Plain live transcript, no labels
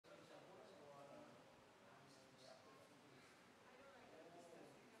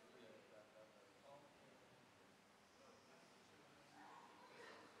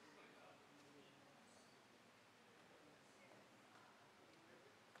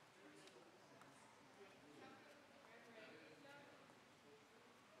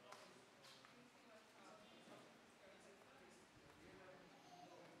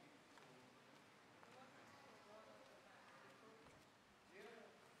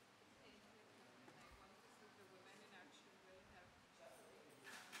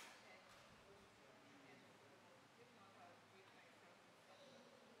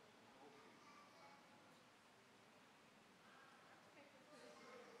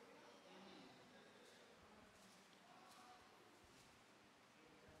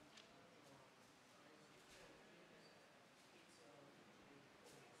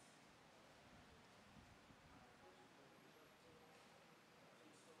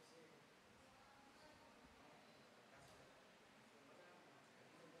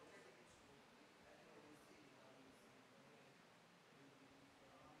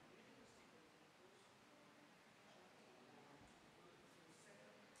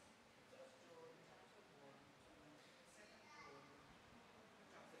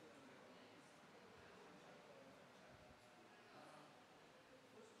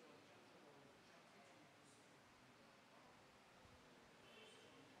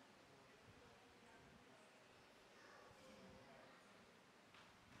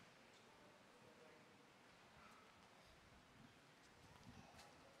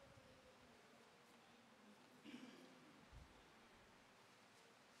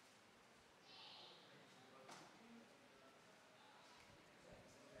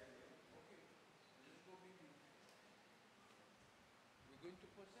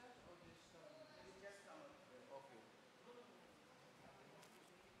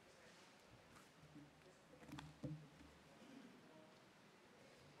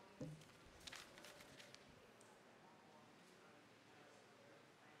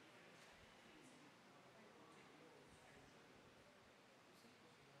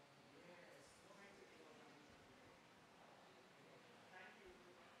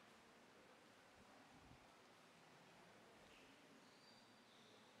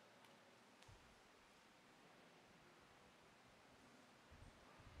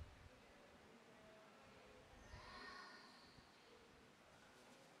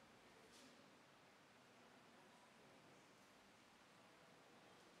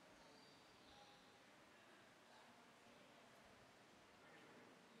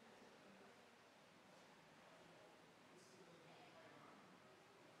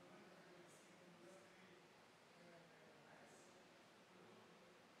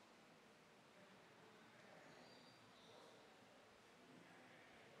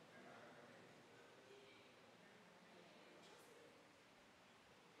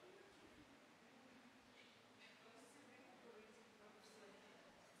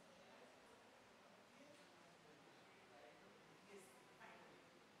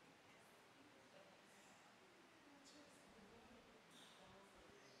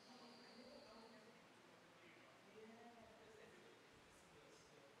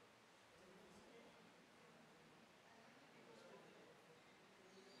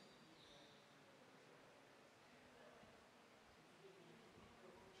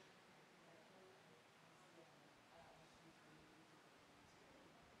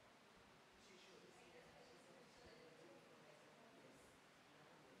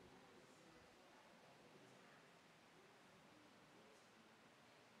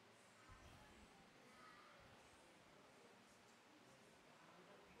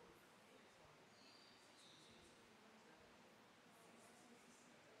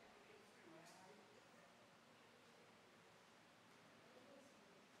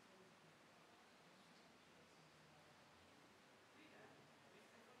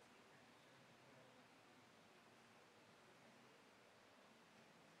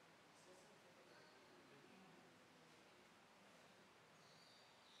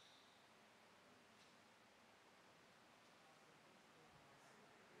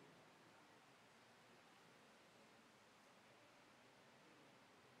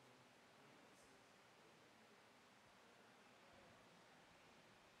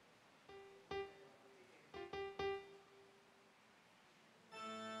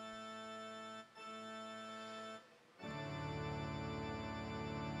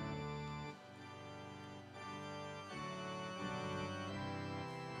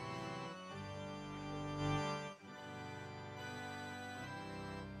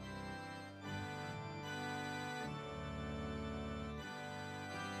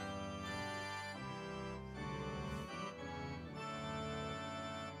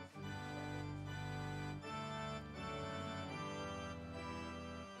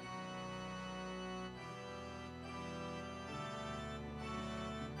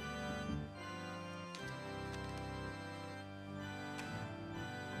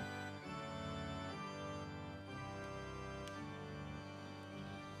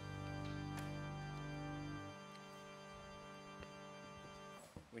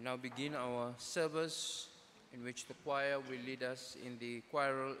We now begin our service in which the choir will lead us in the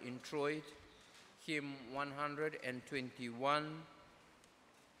choral introit, hymn 121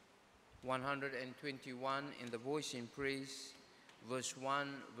 in the voice in praise, verse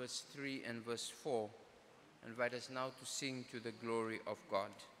 1, verse 3, and verse 4. I invite us now to sing to the glory of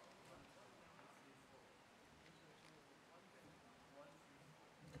God.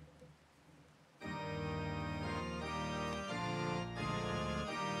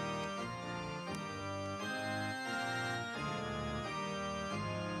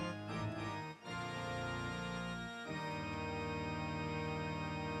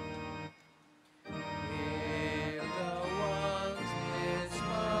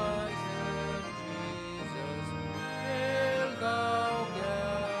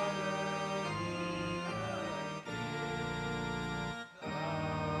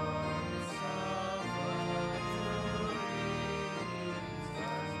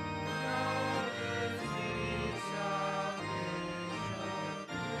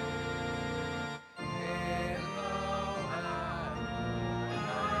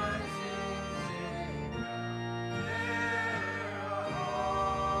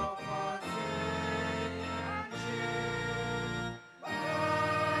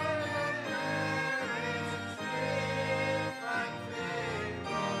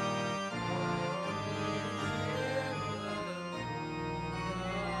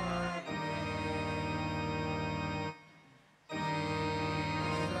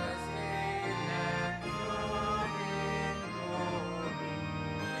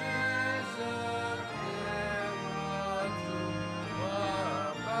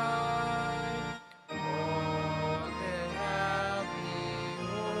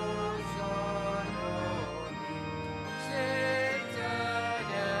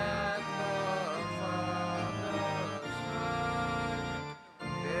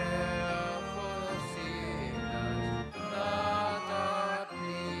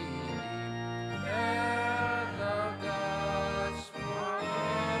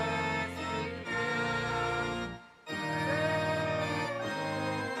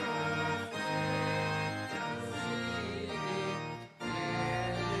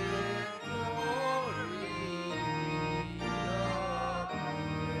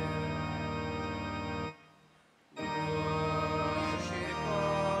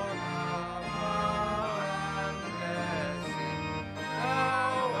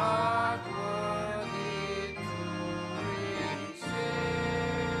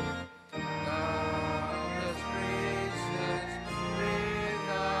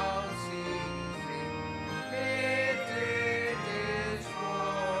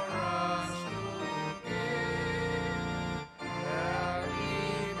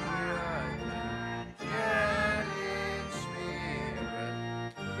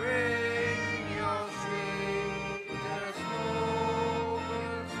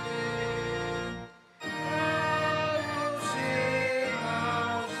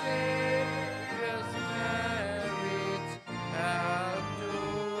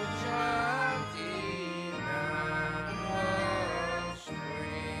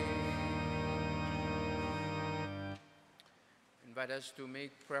 Invite us to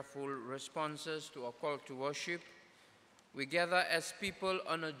make prayerful responses to our call to worship. We gather as people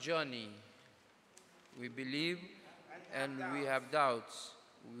on a journey. We believe and we have doubts.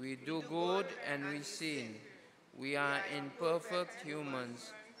 We do good and we sin. We are imperfect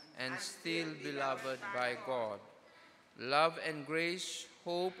humans and still beloved by God. Love and grace,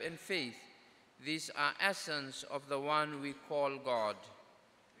 hope and faith, these are essence of the one we call God.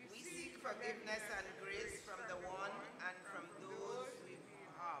 We seek forgiveness and grace from the one and from those we've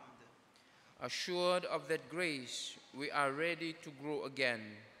harmed. Assured of that grace, we are ready to grow again.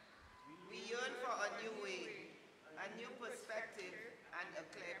 We yearn for a new way, a new perspective, and a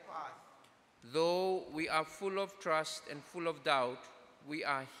clear path. Though we are full of trust and full of doubt, we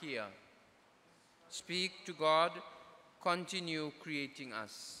are here. Speak to God, continue creating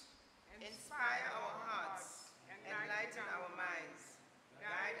us. Inspire our hearts, enlighten our minds,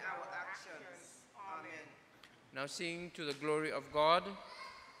 guide our actions. Amen. Now sing to the glory of God,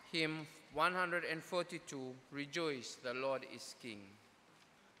 hymn 142, Rejoice, the Lord is King.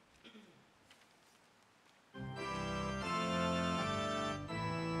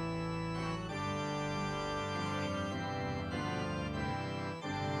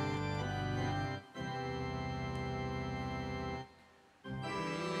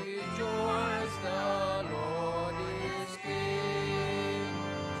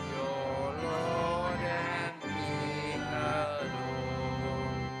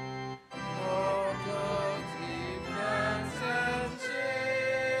 Mortals give thanks and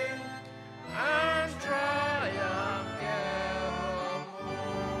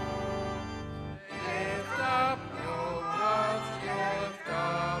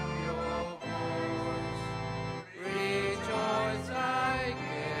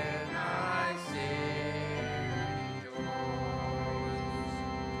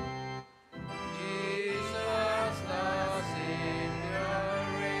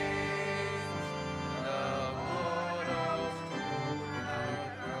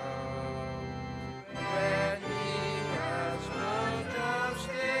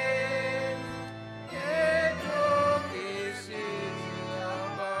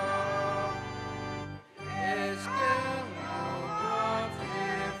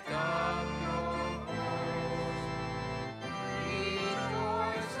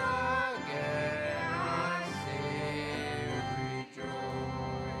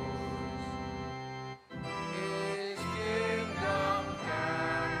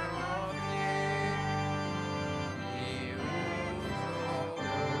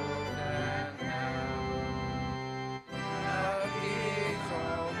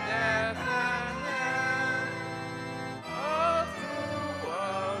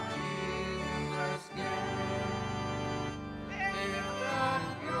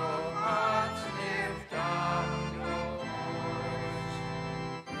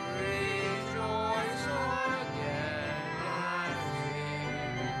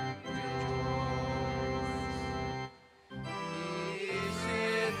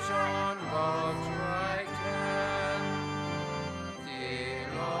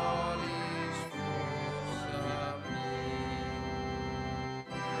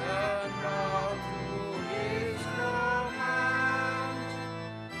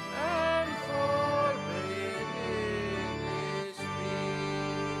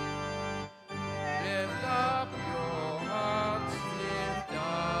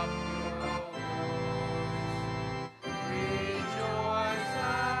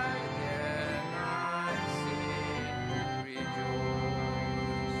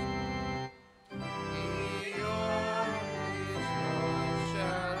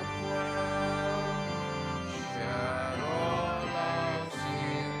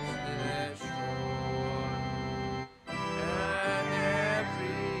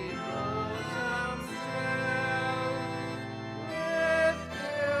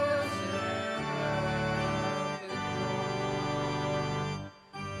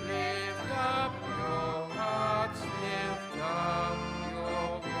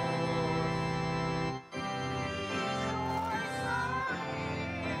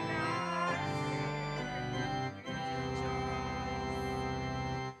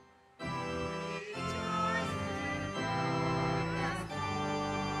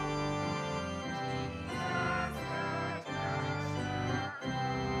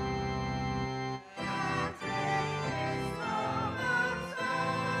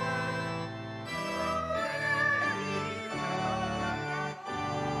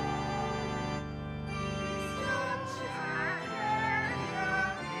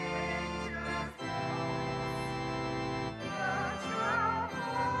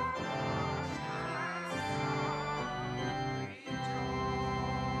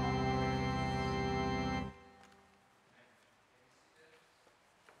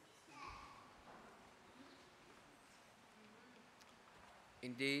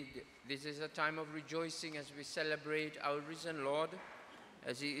Indeed, this is a time of rejoicing as we celebrate our risen Lord,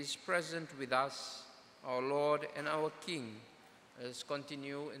 as he is present with us, our Lord and our King. Let us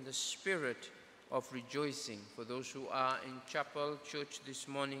continue in the spirit of rejoicing for those who are in chapel, church this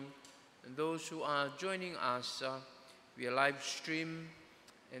morning, and those who are joining us via live stream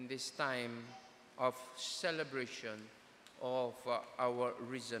in this time of celebration of our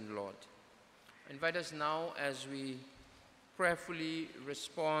risen Lord. I invite us now as we prayerfully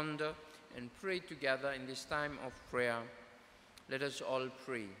respond and pray together in this time of prayer. Let us all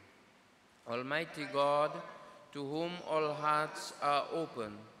pray. Almighty God, to whom all hearts are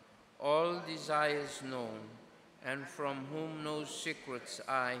open, all desires known, and from whom no secrets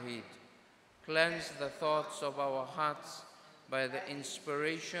are hid, cleanse the thoughts of our hearts by the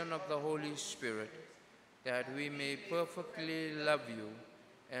inspiration of the Holy Spirit, that we may perfectly love you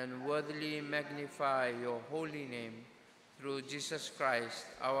and worthily magnify your holy name, through Jesus Christ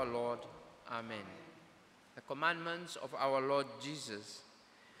our Lord. Amen. The commandments of our Lord Jesus.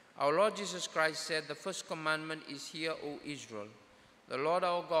 Our Lord Jesus Christ said, the first commandment is, Hear, O Israel, the Lord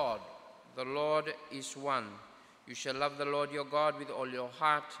our God, the Lord is one. You shall love the Lord your God with all your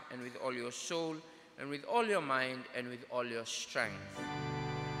heart and with all your soul and with all your mind and with all your strength.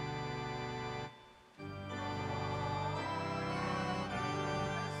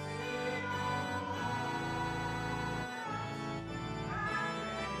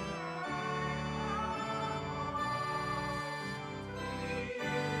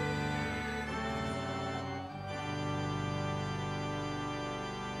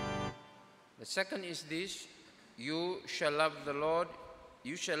 The second is this, you shall love the Lord,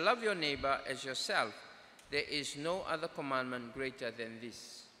 you shall love your neighbor as yourself. There is no other commandment greater than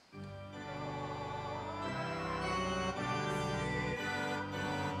this.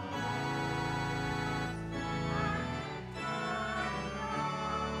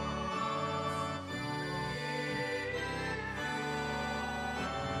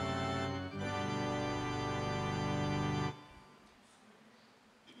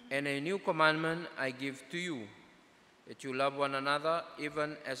 And a new commandment I give to you, that you love one another,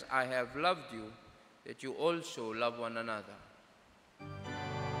 even as I have loved you, that you also love one another.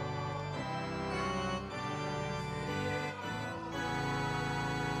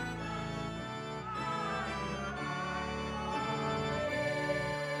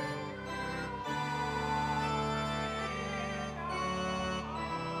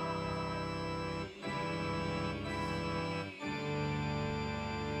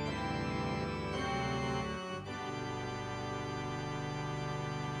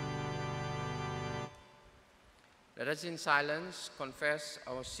 Let us in silence confess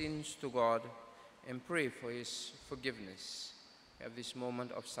our sins to God and pray for his forgiveness. Have this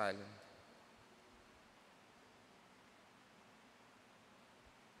moment of silence.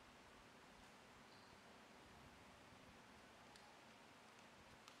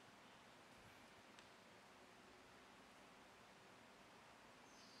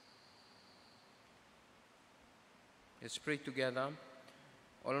 Let's pray together.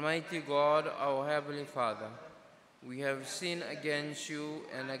 Almighty God, our Heavenly Father, we have sinned against you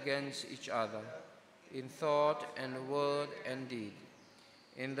and against each other, in thought and word and deed,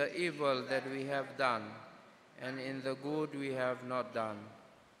 in the evil that we have done, and in the good we have not done,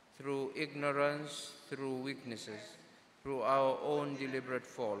 through ignorance, through weaknesses, through our own deliberate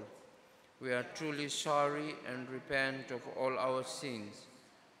fault. We are truly sorry and repent of all our sins,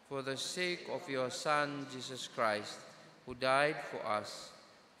 for the sake of your Son, Jesus Christ, who died for us.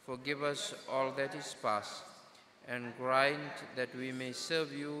 Forgive us all that is past, and grant that we may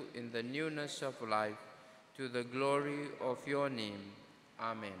serve you in the newness of life, to the glory of your name.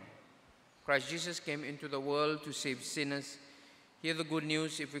 Amen. Christ Jesus came into the world to save sinners. Hear the good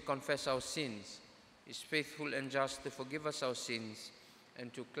news: if we confess our sins, he is faithful and just to forgive us our sins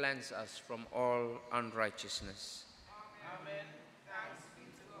and to cleanse us from all unrighteousness. Amen. Thanks be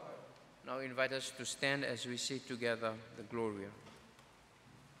to God. Now I invite us to stand as we say together the Gloria.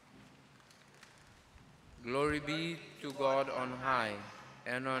 Glory be to God on high,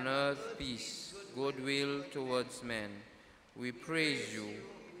 and on earth peace, goodwill towards men. We praise you,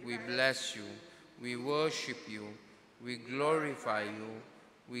 we bless you, we worship you, we glorify you,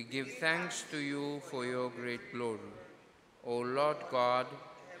 we give thanks to you for your great glory. O Lord God,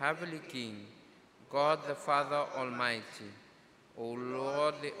 Heavenly King, God the Father Almighty, O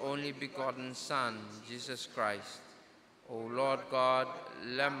Lord, the only begotten Son, Jesus Christ, O Lord God,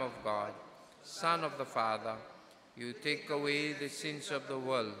 Lamb of God, Son of the Father, you take away the sins of the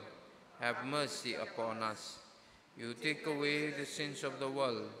world. Have mercy upon us. You take away the sins of the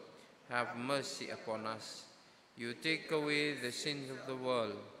world. Have mercy upon us. You take away the sins of the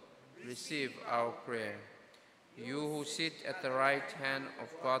world. Receive our prayer. You who sit at the right hand of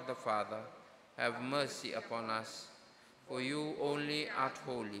God the Father, have mercy upon us. For you only art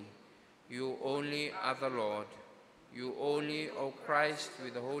holy. You only are the Lord. You only, O Christ,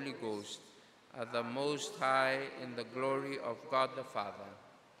 with the Holy Ghost, are the Most High in the glory of God the Father.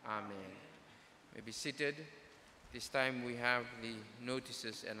 Amen. You may be seated. This time we have the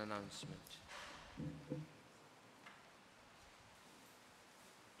notices and announcement.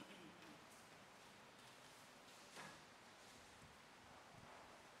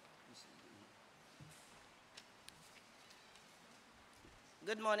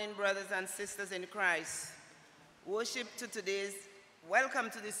 Good morning, brothers and sisters in Christ. Welcome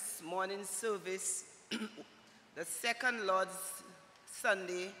to this morning's service, the second Lord's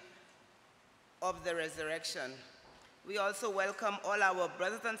Sunday of the Resurrection. We also welcome all our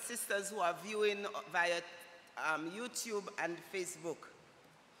brothers and sisters who are viewing via YouTube and Facebook.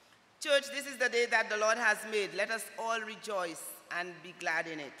 Church, this is the day that the Lord has made. Let us all rejoice and be glad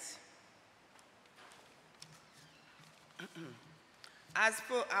in it. As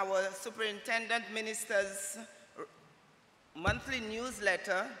per our Superintendent Minister's monthly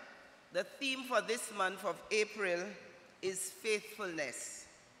newsletter, the theme for this month of April is faithfulness.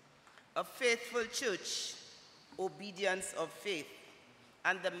 A faithful church, obedience of faith.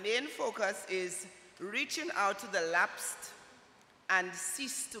 And the main focus is reaching out to the lapsed and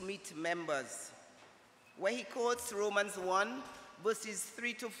cease to meet members, where he quotes Romans 1, verses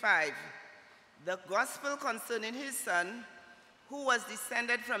 3 to 5. The gospel concerning his son, who was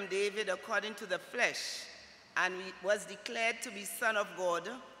descended from David according to the flesh, and was declared to be Son of God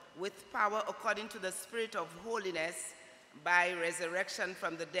with power according to the Spirit of holiness by resurrection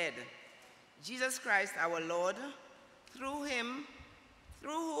from the dead. Jesus Christ our Lord, through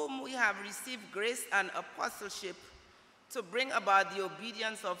whom we have received grace and apostleship to bring about the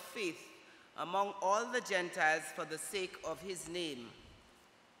obedience of faith among all the Gentiles for the sake of his name.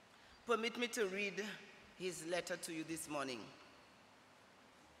 Permit me to read his letter to you this morning.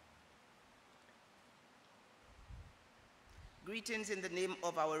 Greetings in the name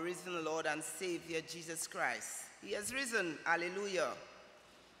of our risen Lord and Savior, Jesus Christ. He has risen, hallelujah.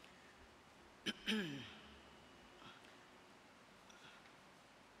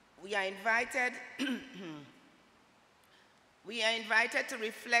 We are invited to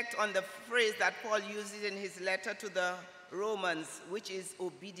reflect on the phrase that Paul uses in his letter to the Romans, which is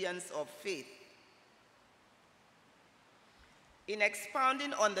obedience of faith. In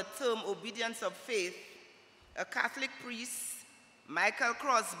expounding on the term obedience of faith, a Catholic priest, Michael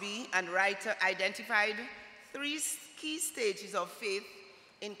Crosby, and writer identified three key stages of faith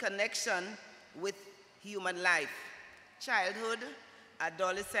in connection with human life: childhood,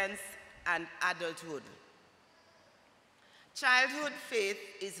 adolescence, and adulthood. Childhood faith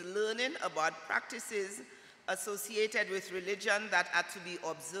is learning about practices associated with religion that are to be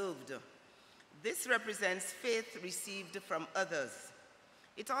observed. This represents faith received from others.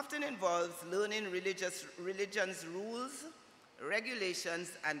 It often involves learning religion's rules,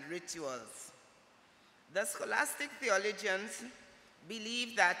 regulations, and rituals. The scholastic theologians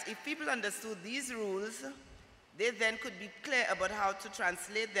believe that if people understood these rules, they then could be clear about how to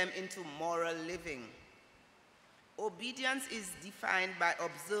translate them into moral living. Obedience is defined by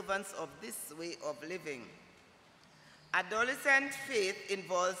observance of this way of living. Adolescent faith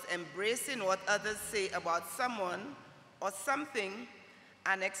involves embracing what others say about someone or something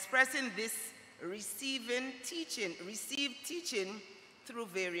and expressing this received teaching through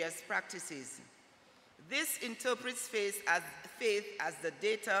various practices. This interprets faith as the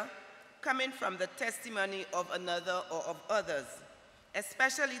data coming from the testimony of another or of others,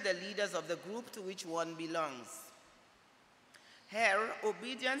 especially the leaders of the group to which one belongs. Here,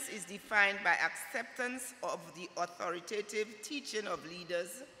 obedience is defined by acceptance of the authoritative teaching of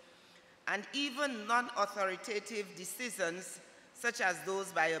leaders and even non-authoritative decisions such as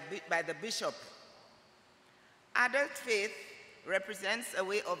those by the bishop. Adult faith represents a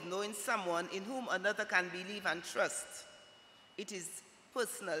way of knowing someone in whom another can believe and trust. It is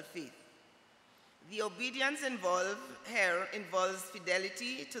personal faith. The obedience involved here involves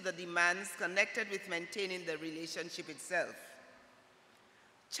fidelity to the demands connected with maintaining the relationship itself.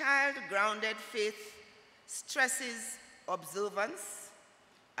 Child-grounded faith stresses observance.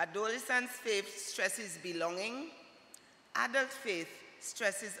 Adolescent faith stresses belonging. Adult faith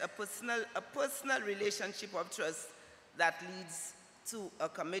stresses a personal relationship of trust that leads to a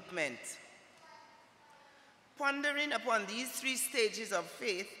commitment. Pondering upon these three stages of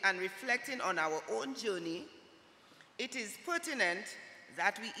faith and reflecting on our own journey, it is pertinent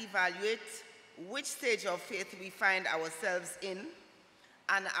that we evaluate which stage of faith we find ourselves in,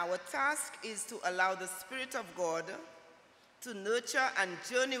 and our task is to allow the Spirit of God to nurture and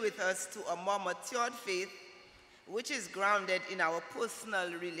journey with us to a more matured faith, which is grounded in our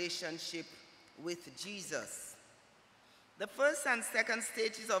personal relationship with Jesus. The first and second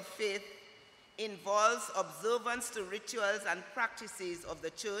stages of faith involves observance to rituals and practices of the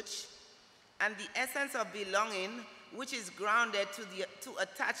church, and the essence of belonging, which is grounded to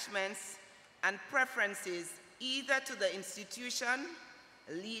attachments and preferences either to the institution,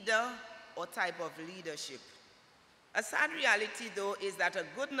 leader, or type of leadership. A sad reality, though, is that a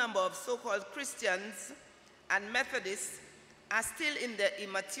good number of so-called Christians and Methodists are still in the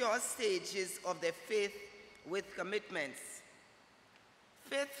immature stages of their faith with commitments.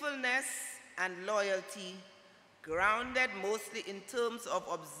 Faithfulness and loyalty, grounded mostly in terms of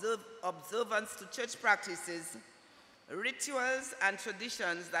observance to church practices, rituals, and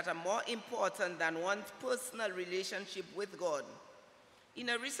traditions that are more important than one's personal relationship with God. In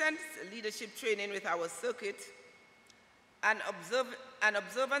a recent leadership training with our circuit, an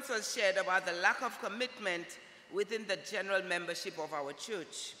observance was shared about the lack of commitment within the general membership of our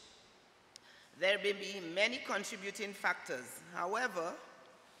church. There may be many contributing factors. However,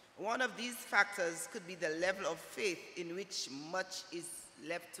 one of these factors could be the level of faith in which much is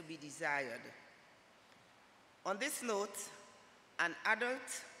left to be desired. On this note, an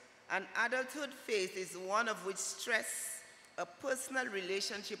adulthood faith is one of which stress a personal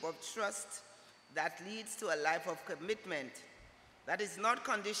relationship of trust that leads to a life of commitment that is not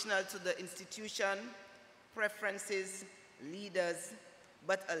conditional to the institution, preferences, leaders,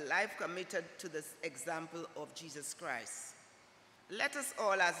 but a life committed to the example of Jesus Christ. Let us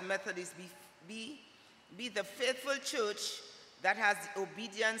all as Methodists be the faithful church that has the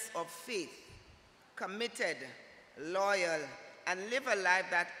obedience of faith, committed, loyal, and live a life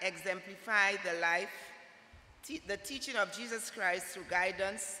that exemplifies the teaching of Jesus Christ through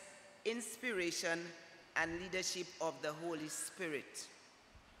guidance, inspiration, and leadership of the Holy Spirit.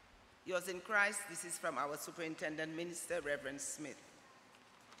 Yours in Christ, this is from our Superintendent Minister, Reverend Smith.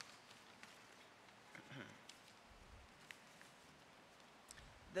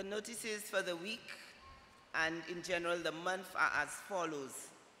 The notices for the week and in general the month are as follows.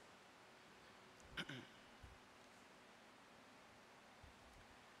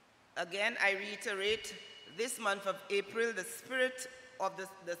 Again, I reiterate, this month of April, the fruit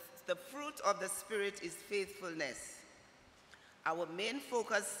of the Spirit is faithfulness. Our main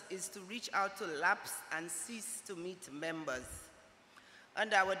focus is to reach out to lapsed and cease to meet members.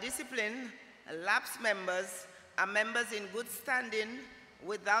 Under our discipline, lapsed members are members in good standing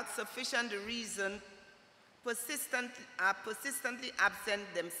without sufficient reason, are persistently absent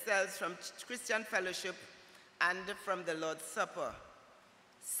themselves from Christian fellowship and from the Lord's Supper.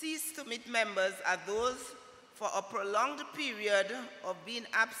 Cease to meet members are those for a prolonged period of being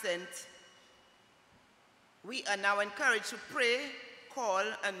absent. We are now encouraged to pray, call,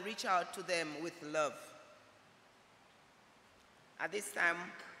 and reach out to them with love. At this time,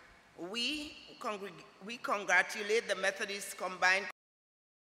 we congratulate the Methodist Combined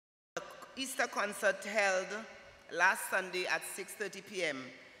Easter concert held last Sunday at 6:30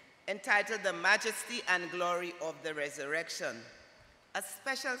 p.m., entitled The Majesty and Glory of the Resurrection. A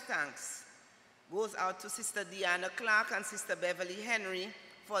special thanks goes out to Sister Deanna Clark and Sister Beverly Henry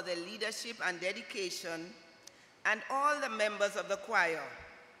for their leadership and dedication, and all the members of the choir.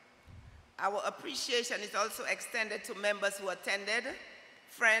 Our appreciation is also extended to members who attended,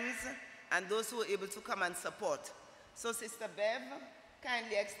 friends, and those who were able to come and support. So Sister Bev,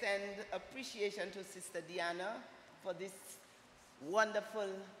 kindly extend appreciation to Sister Deanna for this wonderful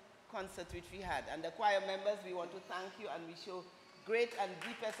concert which we had. And the choir members, we want to thank you, and we show great and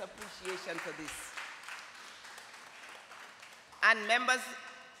deepest appreciation for this. And members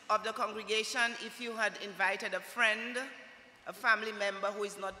of the congregation, if you had invited a friend, a family member who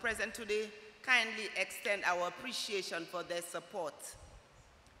is not present today, kindly extend our appreciation for their support.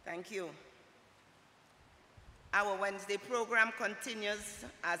 Thank you. Our Wednesday program continues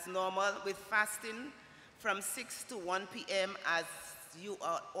as normal with fasting from 6 to 1 p.m. as you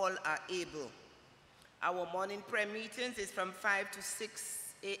all are able. Our morning prayer meetings is from 5 to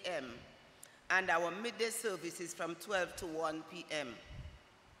 6 a.m. and our midday service is from 12 to 1 p.m.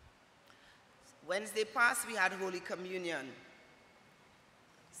 Wednesday past we had Holy Communion.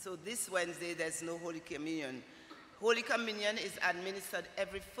 So this Wednesday there's no Holy Communion. Holy Communion is administered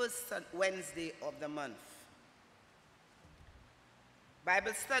every first Wednesday of the month.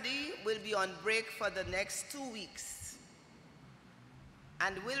 Bible study will be on break for the next 2 weeks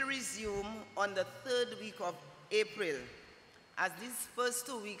and will resume on the 3rd week of April as these first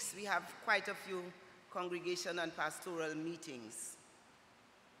 2 weeks we have quite a few congregation and pastoral meetings.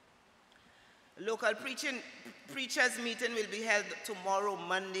 Local preachers meeting will be held tomorrow,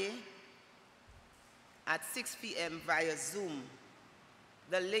 Monday, at 6 p.m. via Zoom.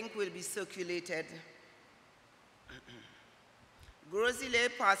 The link will be circulated. Grosile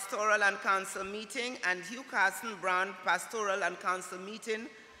Pastoral and Council meeting and Hugh Carson Brown Pastoral and Council meeting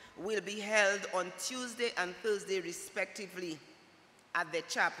will be held on Tuesday and Thursday respectively at the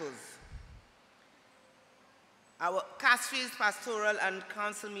chapels. Our Castries Pastoral and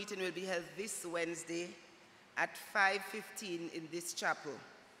Council meeting will be held this Wednesday at 5:15 in this chapel.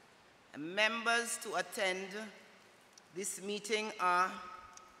 Members to attend this meeting are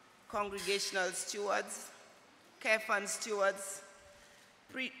congregational stewards, care fund stewards,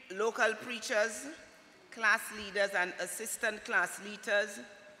 local preachers, class leaders and assistant class leaders,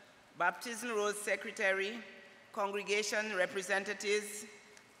 baptism roll secretary, congregation representatives,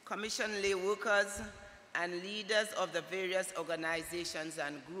 commission lay workers, and leaders of the various organizations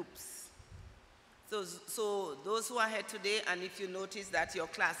and groups. So those who are here today, and if you notice that your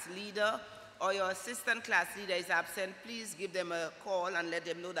class leader or your assistant class leader is absent, please give them a call and let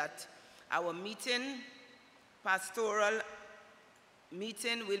them know that our meeting, pastoral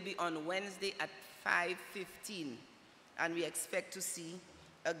meeting, will be on Wednesday at 5:15. And we expect to see,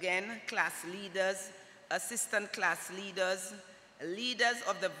 again, class leaders, assistant class leaders, leaders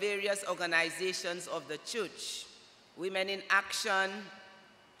of the various organizations of the church, Women in Action,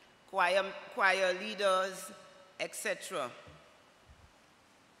 choir leaders, etc.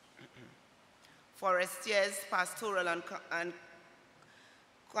 Forestiers Pastoral and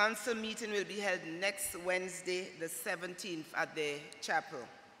Council meeting will be held next Wednesday, the 17th, at the chapel.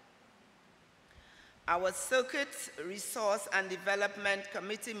 Our Circuit Resource and Development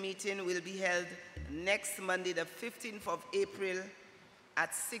Committee meeting will be held next Monday, the 15th of April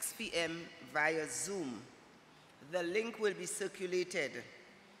at 6 p.m. via Zoom. The link will be circulated.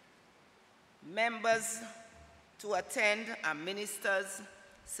 Members to attend are ministers,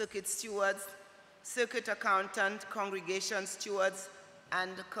 circuit stewards, circuit accountant, congregation stewards,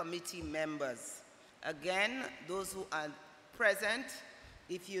 and committee members. Again, those who are present,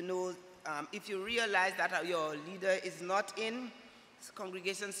 if you realize that your leader is not in,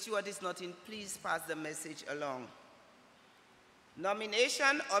 congregation steward is not in, please pass the message along.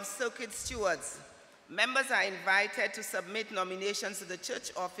 Nomination of circuit stewards. Members are invited to submit nominations to the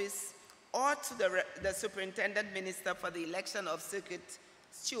church office or to the superintendent minister for the election of circuit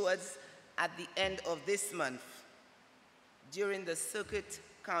stewards at the end of this month during the circuit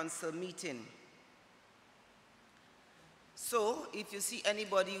council meeting. So, if you see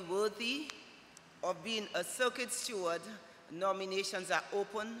anybody worthy of being a circuit steward, nominations are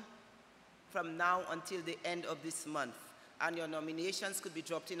open from now until the end of this month. And your nominations could be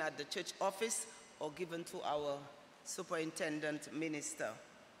dropped in at the church office or given to our superintendent minister.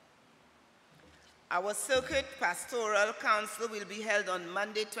 Our Circuit Pastoral Council will be held on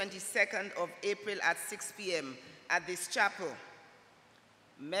Monday, 22nd of April at 6 p.m. at this chapel.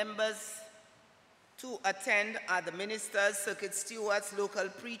 Members to attend are the ministers, circuit stewards, local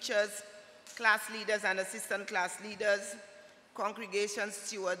preachers, class leaders and assistant class leaders, congregation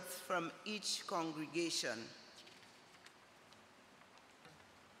stewards from each congregation.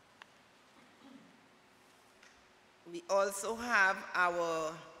 We also have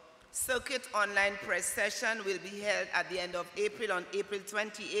our Circuit Online Press Session will be held at the end of April on April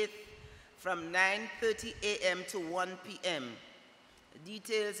 28th from 9:30 a.m. to 1 p.m.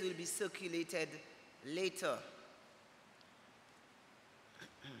 Details will be circulated later.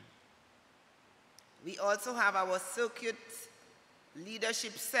 We also have our Circuit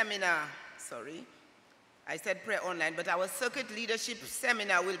Leadership Seminar, I said prayer online, but our Circuit Leadership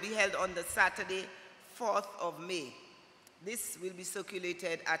Seminar will be held on the Saturday, 4th of May. This will be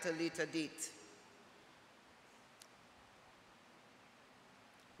circulated at a later date.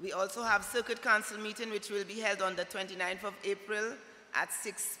 We also have Circuit Council meeting, which will be held on the 29th of April at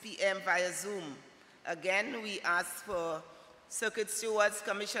 6 p.m. via Zoom. Again, we ask for circuit stewards,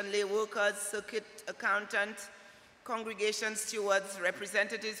 commission lay workers, circuit accountant, congregation stewards,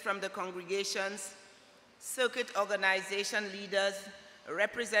 representatives from the congregations, circuit organization leaders,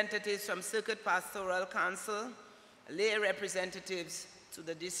 representatives from Circuit Pastoral Council, lay representatives to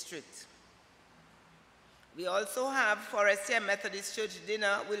the district. We also have Forestier Methodist Church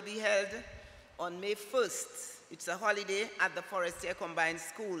dinner will be held on May 1st. It's a holiday at the Forestier Combined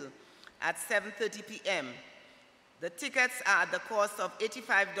School at 7:30 p.m. The tickets are at the cost of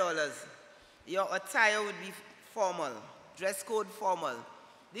 $85. Your attire would be formal, dress code formal.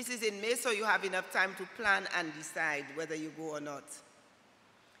 This is in May, so you have enough time to plan and decide whether you go or not.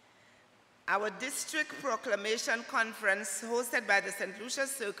 Our district proclamation conference, hosted by the Saint Lucia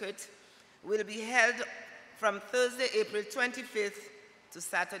Circuit, will be held from Thursday, April 25th to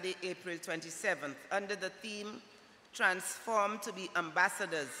Saturday, April 27th, under the theme, Transform to be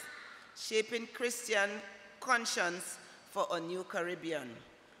Ambassadors, Shaping Christian Conscience for a New Caribbean.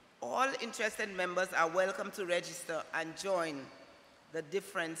 All interested members are welcome to register and join the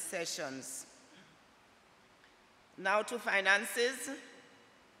different sessions. Now to finances.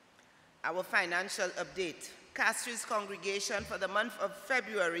 Our financial update. Castries congregation for the month of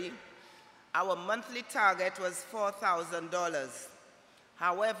February, our monthly target was $4,000.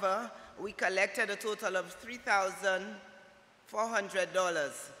 However, we collected a total of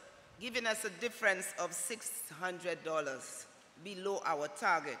 $3,400, giving us a difference of $600 below our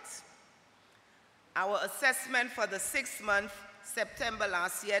target. Our assessment for the 6 months, September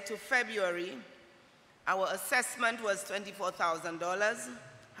last year to February, our assessment was $24,000.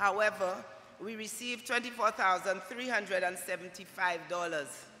 However, we received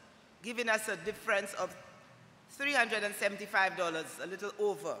 $24,375, giving us a difference of $375, a little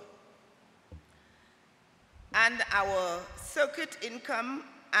over. And our circuit income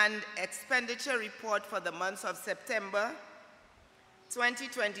and expenditure report for the months of September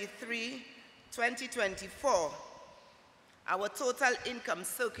 2023-2024. Our total income,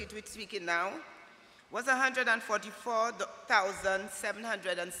 circuit we're speaking now, was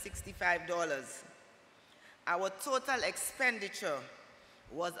 $144,765. Our total expenditure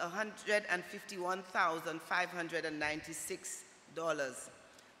was $151,596.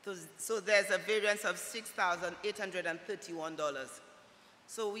 So there's a variance of $6,831.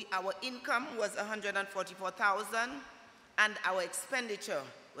 So our income was $144,000, and our expenditure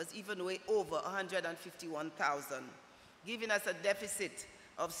was even way over $151,000, giving us a deficit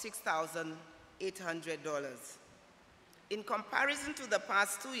of $6,800. In comparison to the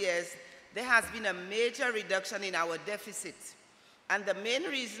past 2 years, there has been a major reduction in our deficit, and the main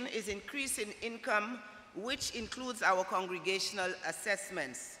reason is increase in income, which includes our congregational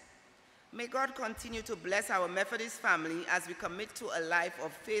assessments. May God continue to bless our Methodist family as we commit to a life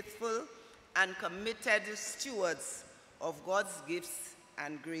of faithful and committed stewards of God's gifts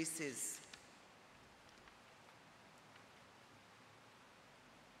and graces.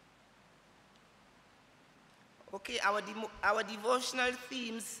 Okay, our devotional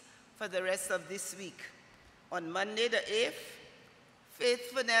themes for the rest of this week. On Monday the 8th,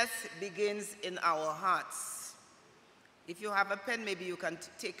 faithfulness begins in our hearts. If you have a pen, maybe you can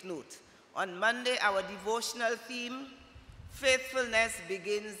take note. On Monday, our devotional theme, faithfulness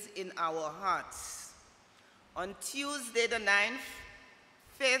begins in our hearts. On Tuesday the 9th,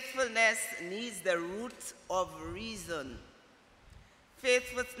 faithfulness needs the root of reason.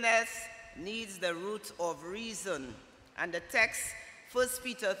 Faithfulness needs the root of reason. And the text, 1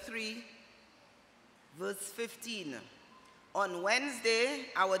 Peter 3, verse 15. On Wednesday,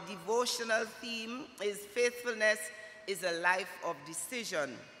 our devotional theme is faithfulness is a life of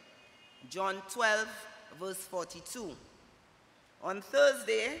decision. John 12, verse 42. On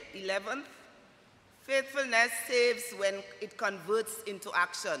Thursday, 11th, faithfulness saves when it converts into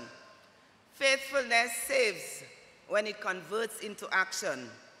action. Faithfulness saves when it converts into action.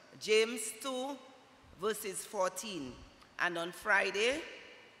 James 2, verses 14. And on Friday,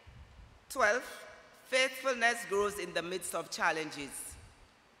 12th, faithfulness grows in the midst of challenges.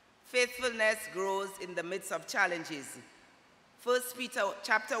 Faithfulness grows in the midst of challenges. 1 Peter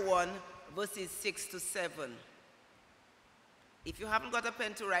chapter 1, verses 6 to 7. If you haven't got a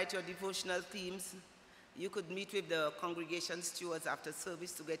pen to write your devotional themes, you could meet with the congregation stewards after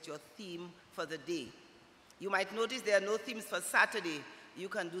service to get your theme for the day. You might notice there are no themes for Saturday. You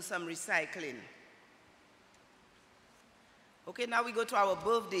can do some recycling. Okay, now we go to our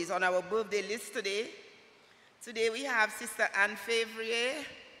birthdays. On our birthday list today we have Sister Anne Favrier,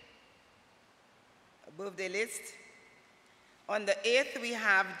 a birthday list. On the 8th, we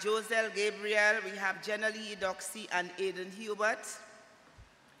have Josel Gabriel, we have Jennalie Doxy and Aidan Hubert.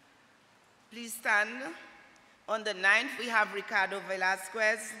 Please stand. On the 9th, we have Ricardo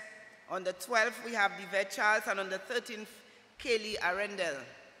Velasquez. On the 12th, we have Yvette Charles, and on the 13th, Kaylee Arendelle.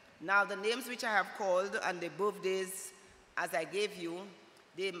 Now, the names which I have called and the birthdays as I gave you,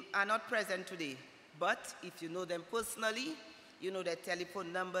 they are not present today. But if you know them personally, you know their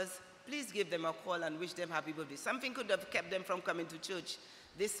telephone numbers, please give them a call and wish them happy birthday. Something could have kept them from coming to church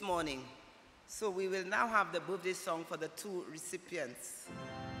this morning. So we will now have the birthday song for the two recipients.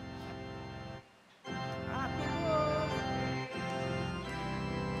 Happy birthday.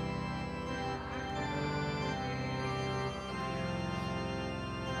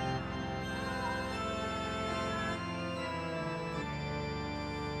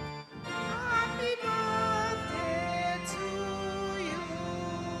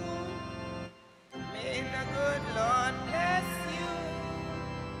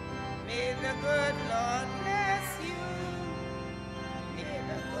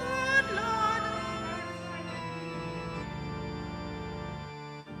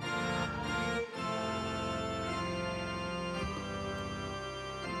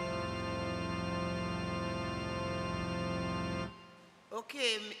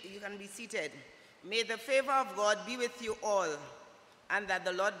 Okay, you can be seated. May the favor of God be with you all, and that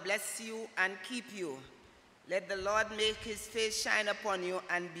the Lord bless you and keep you. Let the Lord make his face shine upon you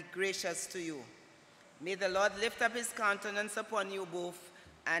and be gracious to you. May the Lord lift up his countenance upon you both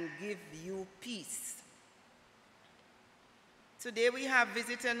and give you peace. Today we have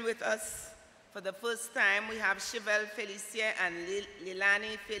visiting with us for the first time. We have Chevelle Felicia and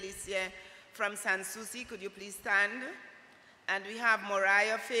Lilani Felicia from Saint Lucia. Could you please stand? And we have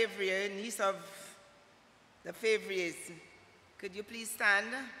Mariah Favrier, niece of the Favriers. Could you please stand?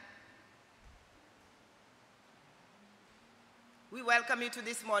 We welcome you to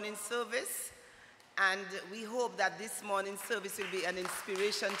this morning's service, and we hope that this morning's service will be an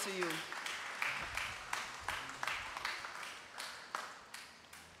inspiration to you.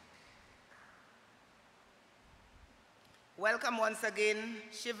 Welcome once again,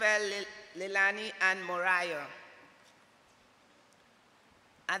 Chevelle, Lilani, and Mariah.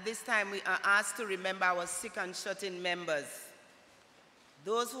 At this time, we are asked to remember our sick and shut-in members,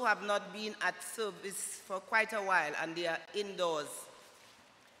 those who have not been at service for quite a while and they are indoors.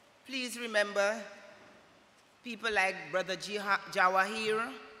 Please remember people like Brother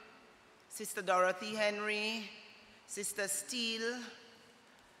Jawahir, Sister Dorothy Henry, Sister Steele,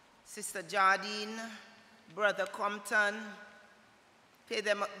 Sister Jardine, Brother Compton. Pay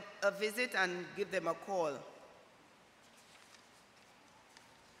them a visit and give them a call.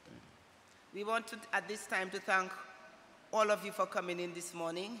 We want to, at this time, to thank all of you for coming in this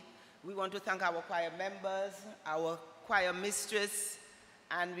morning. We want to thank our choir members, our choir mistress,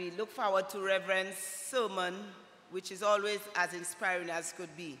 and we look forward to Reverend's sermon, which is always as inspiring as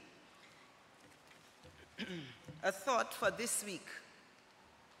could be. A thought for this week.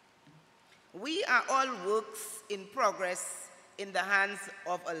 We are all works in progress in the hands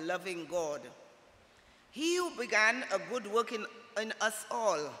of a loving God. He who began a good work in us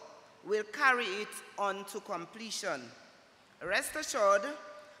all will carry it on to completion. Rest assured,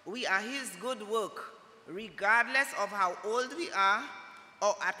 we are his good work, regardless of how old we are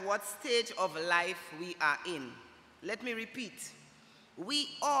or at what stage of life we are in. Let me repeat. We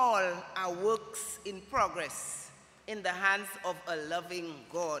all are works in progress in the hands of a loving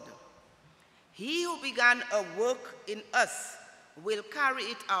God. He who began a work in us will carry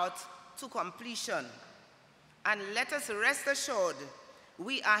it out to completion. And let us rest assured,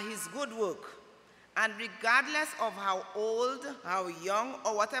 we are his good work, and regardless of how old, how young,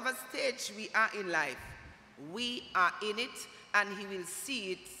 or whatever stage we are in life, we are in it, and he will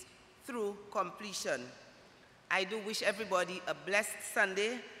see it through completion. I do wish everybody a blessed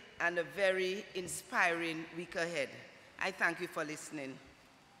Sunday and a very inspiring week ahead. I thank you for listening.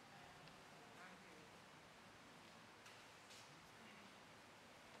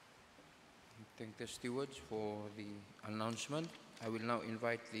 Thank the stewards for the announcement. I will now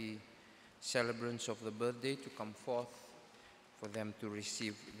invite the celebrants of the birthday to come forth for them to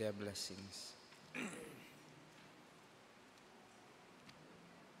receive their blessings.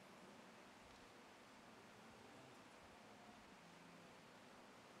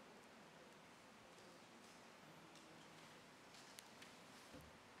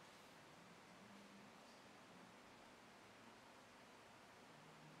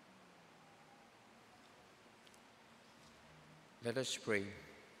 Let us pray.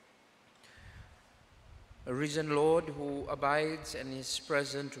 A risen Lord who abides and is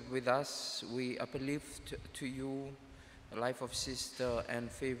present with us, we uplift to you the life of Sister Anne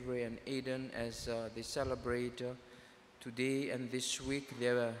Favre and Aidan as they celebrate today and this week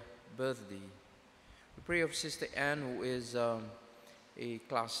their birthday. We pray of Sister Anne, who is a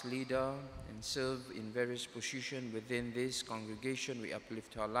class leader and serves in various positions within this congregation. We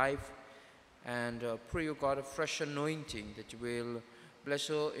uplift her life. And pray, O God, a fresh anointing that you will bless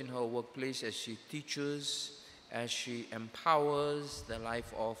her in her workplace as she teaches, as she empowers the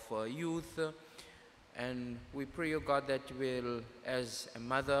life of youth. And we pray, O God, that you will, as a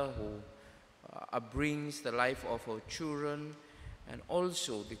mother who brings the life of her children and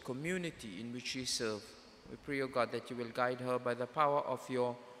also the community in which she serves, we pray, O God, that you will guide her by the power of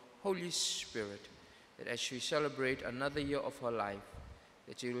your Holy Spirit, that as she celebrates another year of her life,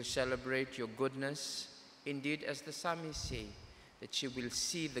 that you will celebrate your goodness. Indeed, as the psalmist say, that she will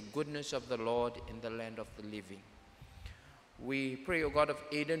see the goodness of the Lord in the land of the living. We pray, O God of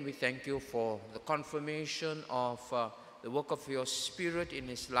Aidan, we thank you for the confirmation of the work of your Spirit in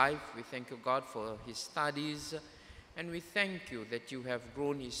his life. We thank you, God, for his studies. And we thank you that you have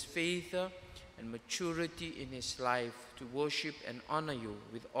grown his faith and maturity in his life to worship and honor you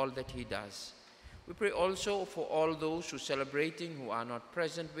with all that he does. We pray also for all those who are celebrating who are not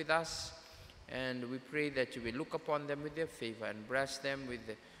present with us, And we pray that you will look upon them with your favor and bless them with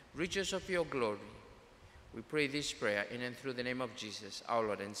the riches of your glory. We pray this prayer in and through the name of Jesus, our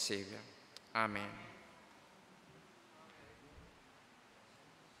Lord and Savior. Amen.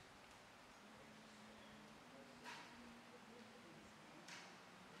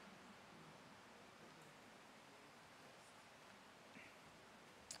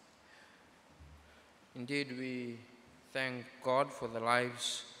 Indeed, we thank God for the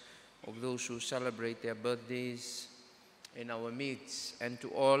lives of those who celebrate their birthdays in our midst. And to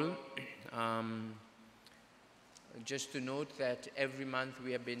all, just to note that every month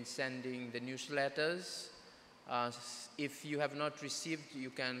we have been sending the newsletters. If you have not received,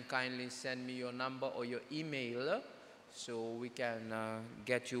 you can kindly send me your number or your email so we can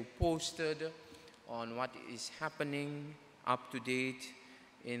get you posted on what is happening up to date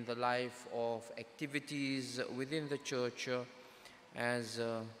in the life of activities within the church as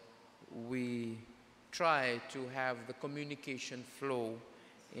we try to have the communication flow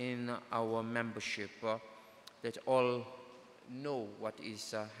in our membership that all know what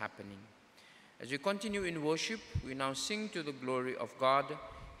is happening. As we continue in worship, we now sing to the glory of God,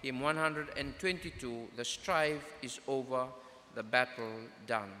 hymn 122, "The strife is over, the battle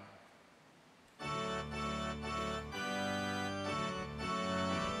done."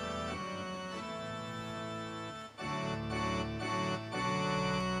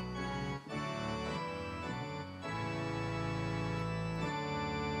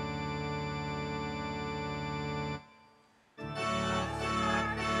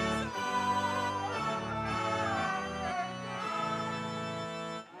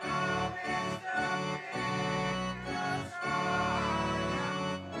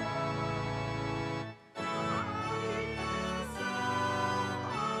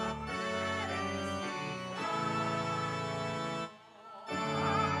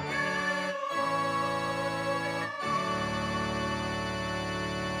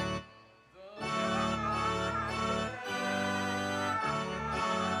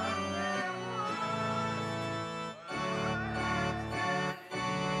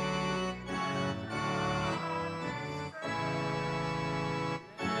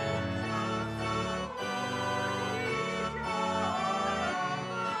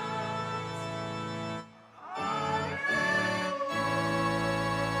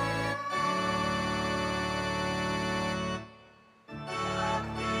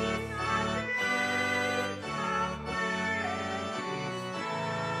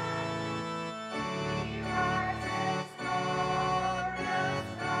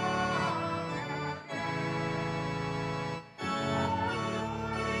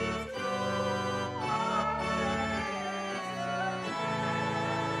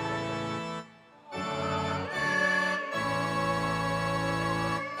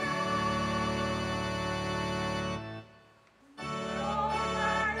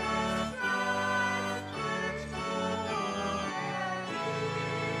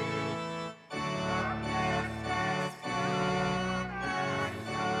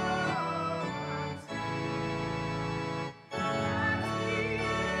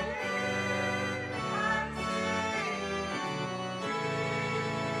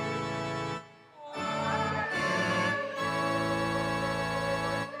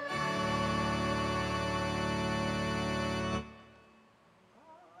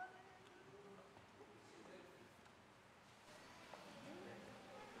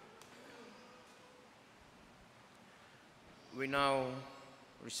 We now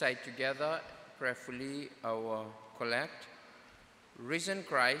recite together prayerfully our collect. Risen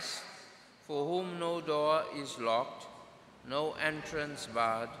Christ, for whom no door is locked, no entrance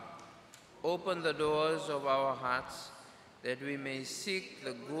barred, open the doors of our hearts that we may seek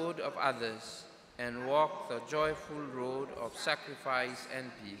the good of others and walk the joyful road of sacrifice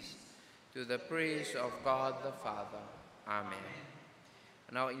and peace, to the praise of God the Father. Amen.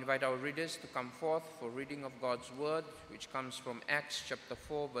 I now invite our readers to come forth for reading of God's word, which comes from Acts chapter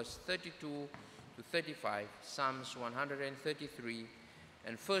 4, verse 32 to 35, Psalms 133,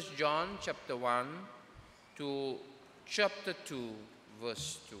 and 1 John chapter 1 to chapter 2,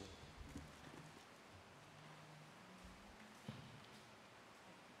 verse 2.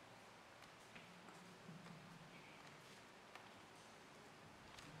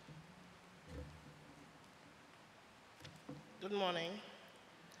 Good morning.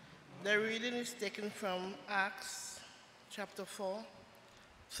 The reading is taken from Acts chapter 4,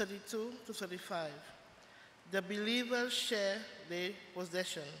 32 to 35. The believers share their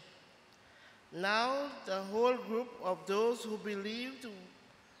possession. Now the whole group of those who believed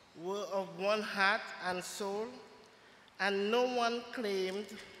were of one heart and soul, and no one claimed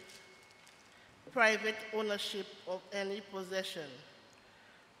private ownership of any possession,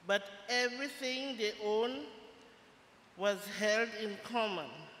 but everything they owned was held in common.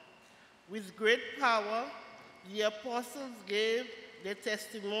 With great power, the apostles gave their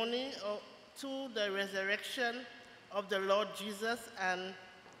testimony to the resurrection of the Lord Jesus, and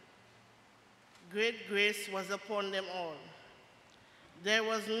great grace was upon them all. There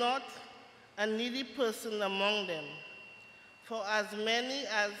was not a needy person among them, for as many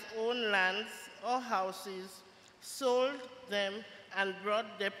as owned lands or houses sold them and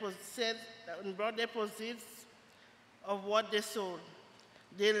brought deposits of what they sold.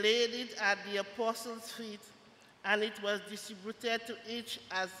 They laid it at the apostles' feet, and it was distributed to each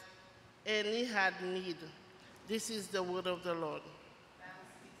as any had need. This is the word of the Lord.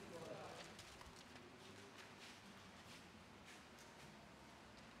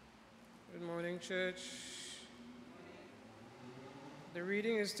 Good morning, church. The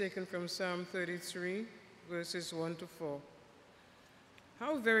reading is taken from Psalm 33, verses 1 to 4.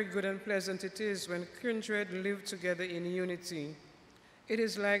 How very good and pleasant it is when kindred live together in unity. It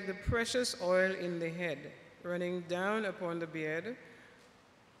is like the precious oil in the head, running down upon the beard,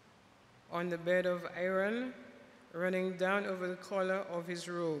 on the bed of Aaron, running down over the collar of his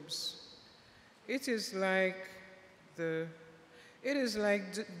robes. It is like the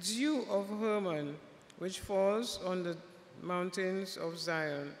dew of Hermon, which falls on the mountains of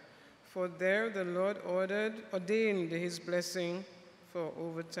Zion. For there the Lord ordained his blessing for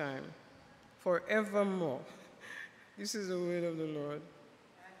overtime, forevermore. This is the word of the Lord.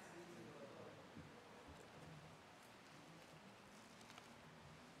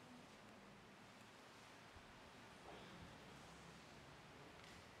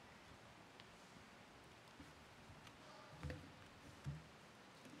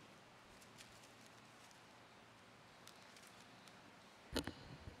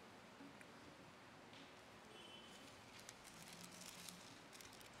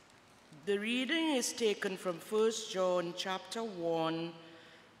 The reading is taken from 1 John chapter 1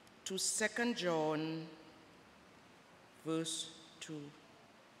 to 2 John verse 2.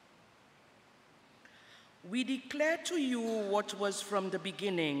 We declare to you what was from the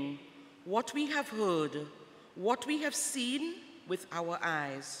beginning, what we have heard, what we have seen with our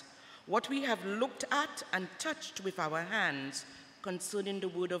eyes, what we have looked at and touched with our hands concerning the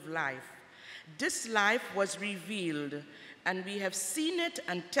word of life. This life was revealed, and we have seen it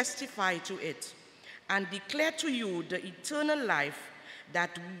and testify to it, and declare to you the eternal life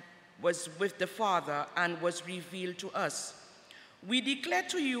that was with the Father and was revealed to us. We declare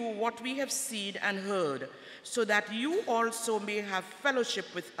to you what we have seen and heard, so that you also may have fellowship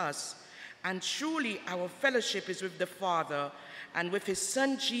with us. And truly our fellowship is with the Father and with his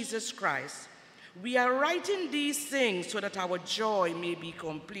Son Jesus Christ. We are writing these things so that our joy may be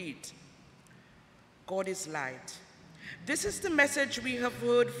complete. God is light. This is the message we have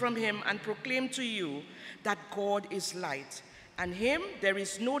heard from him and proclaim to you, that God is light, and him there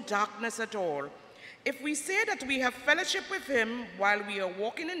is no darkness at all. If we say that we have fellowship with him while we are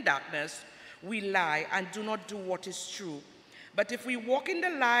walking in darkness, we lie and do not do what is true. But if we walk in the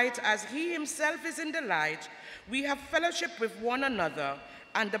light as he himself is in the light, we have fellowship with one another,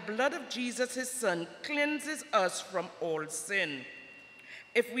 and the blood of Jesus his Son cleanses us from all sin.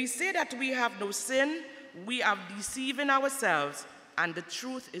 If we say that we have no sin, we are deceiving ourselves, and the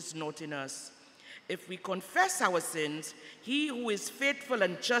truth is not in us. If we confess our sins, he who is faithful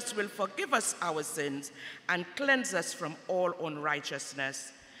and just will forgive us our sins and cleanse us from all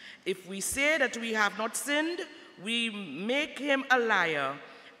unrighteousness. If we say that we have not sinned, we make him a liar,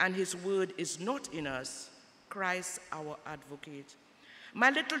 and his word is not in us. Christ our advocate. My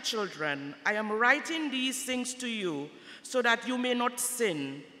little children, I am writing these things to you so that you may not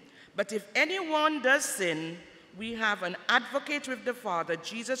sin. But if anyone does sin, we have an advocate with the Father,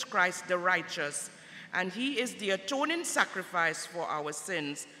 Jesus Christ the righteous, and he is the atoning sacrifice for our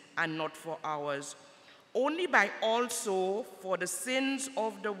sins, and not for ours, only by also for the sins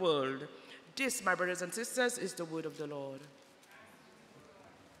of the world. This, my brothers and sisters, is the word of the Lord.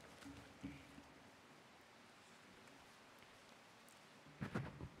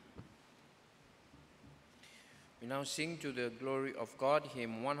 We now sing to the glory of God,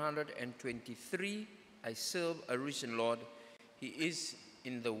 hymn 123, I serve a risen Lord. He is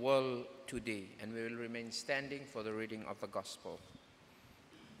in the world today. And we will remain standing for the reading of the gospel.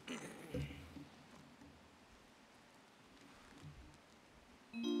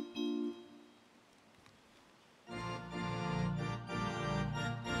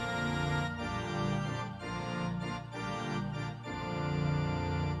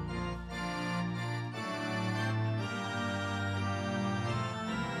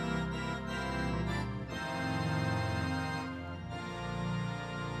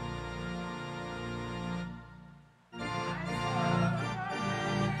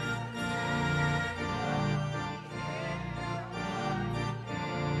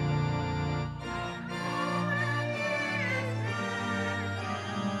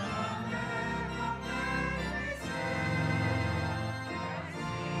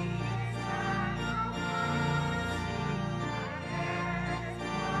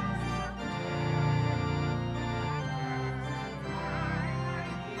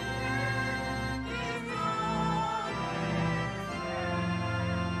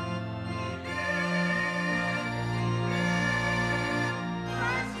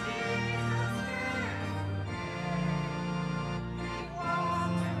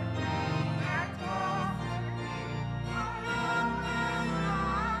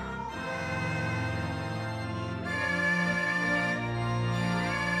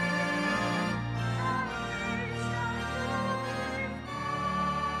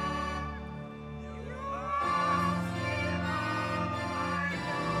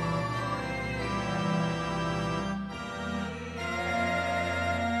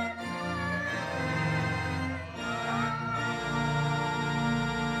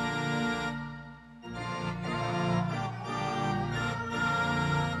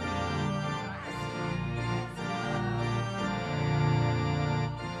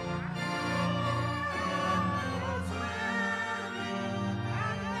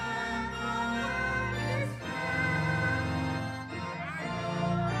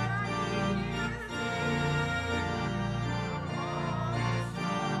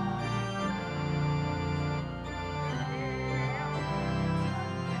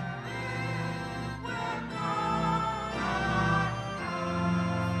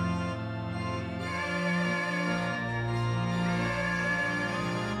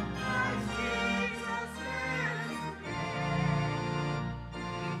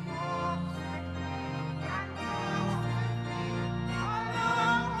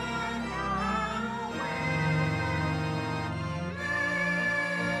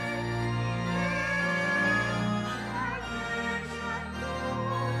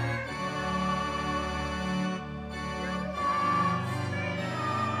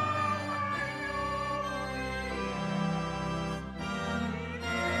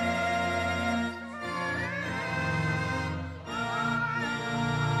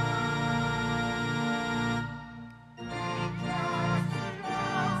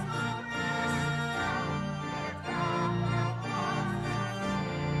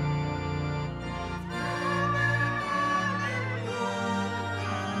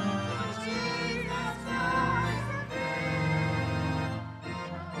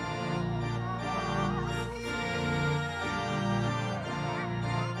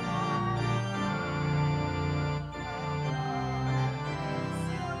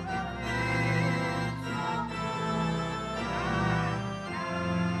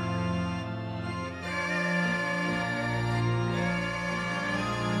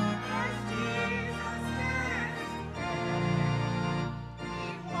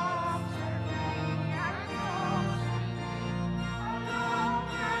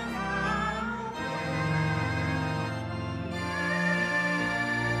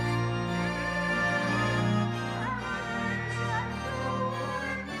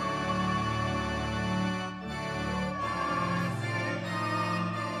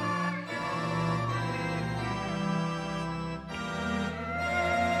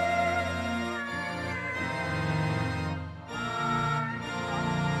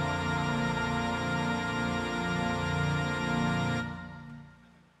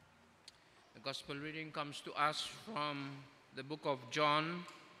 Gospel reading comes to us from the book of John,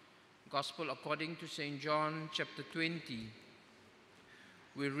 Gospel according to St. John, chapter 20.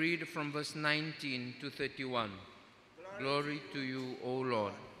 We read from verse 19 to 31. Glory to you, O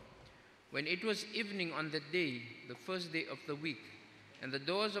Lord. When it was evening on that day, the first day of the week, and the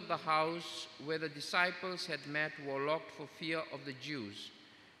doors of the house where the disciples had met were locked for fear of the Jews,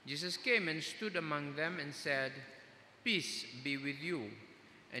 Jesus came and stood among them and said, "Peace be with you."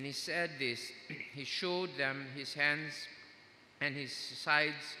 And he said this, he showed them his hands and his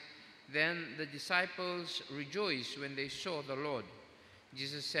sides. Then the disciples rejoiced when they saw the Lord.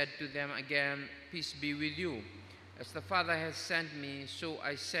 Jesus said to them again, "Peace be with you. As the Father has sent me, so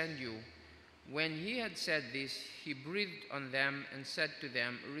I send you." When he had said this, he breathed on them and said to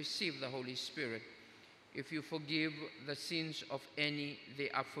them, "Receive the Holy Spirit. If you forgive the sins of any, they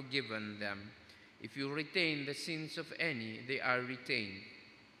are forgiven them. If you retain the sins of any, they are retained."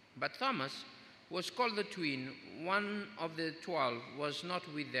 But Thomas, who was called the twin, one of the 12, was not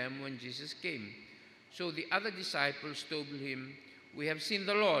with them when Jesus came. So the other disciples told him, "We have seen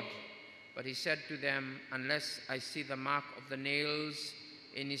the Lord." But he said to them, "Unless I see the mark of the nails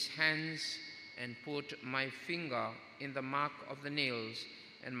in his hands, and put my finger in the mark of the nails,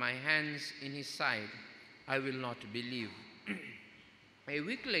 and my hands in his side, I will not believe." A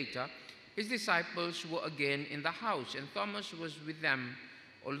week later, his disciples were again in the house, and Thomas was with them,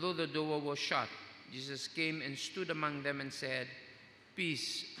 although the door was shut. Jesus came and stood among them and said,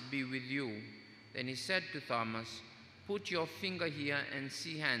 "Peace be with you." Then he said to Thomas, "Put your finger here and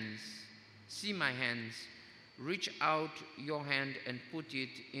see my hands. Reach out your hand and put it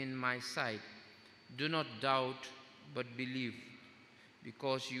in my side. Do not doubt, but believe.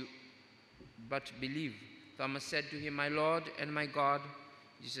 Believe." Thomas said to him, "My Lord and my God."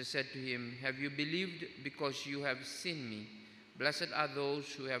 Jesus said to him, "Have you believed because you have seen me? Blessed are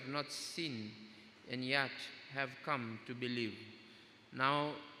those who have not seen and yet have come to believe."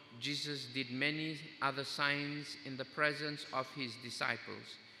 Now Jesus did many other signs in the presence of his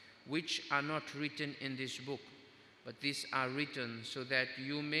disciples, which are not written in this book, but these are written so that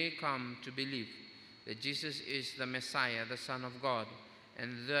you may come to believe that Jesus is the Messiah, the Son of God,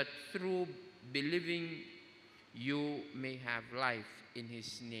 and that through believing you may have life in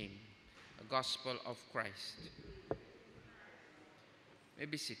his name. The Gospel of Christ. May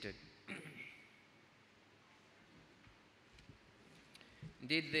be seated.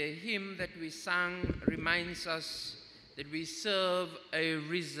 Indeed, the hymn that we sang reminds us that we serve a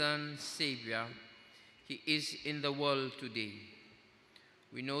risen Savior. He is in the world today.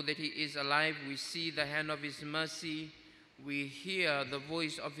 We know that he is alive. We see the hand of his mercy. We hear the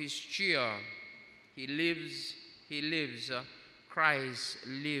voice of his cheer. He lives, Christ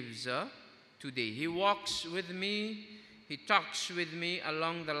lives today. He walks with me. He talks with me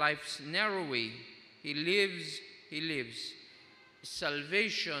along the life's narrow way. He lives.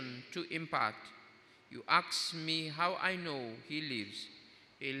 Salvation to impart. You ask me how I know he lives.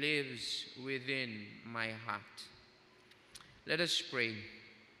 He lives within my heart. Let us pray.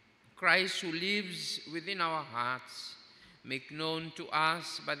 Christ, who lives within our hearts, make known to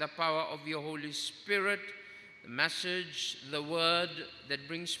us by the power of your Holy Spirit the message, the word that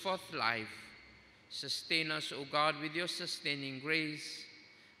brings forth life. Sustain us, O God, with your sustaining grace,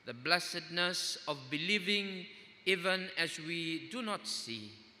 the blessedness of believing even as we do not see.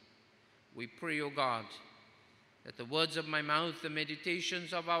 We pray, O God, that the words of my mouth, the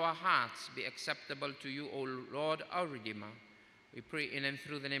meditations of our hearts be acceptable to you, O Lord, our Redeemer. We pray in and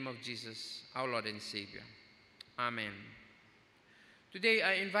through the name of Jesus, our Lord and Savior. Amen. Today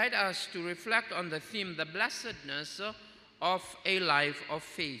I invite us to reflect on the theme, the blessedness of a life of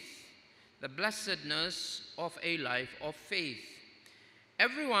faith. The blessedness of a life of faith.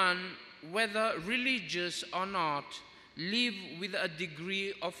 Everyone, whether religious or not, live with a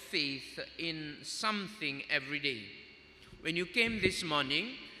degree of faith in something every day. When you came this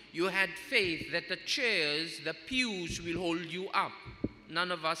morning, you had faith that the chairs, the pews will hold you up.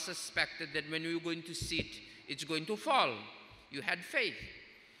 None of us suspected that when we were going to sit, it's going to fall. You had faith.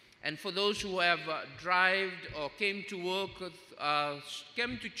 And for those who have driven or came to work,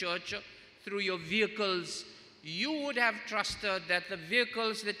 came to church through your vehicles, you would have trusted that the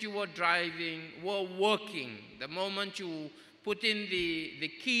vehicles that you were driving were working. The moment you put in the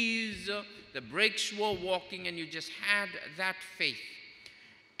keys, the brakes were working, and you just had that faith.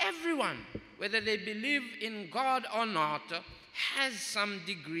 Everyone, whether they believe in God or not, has some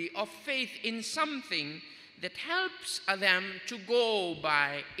degree of faith in something that helps them to go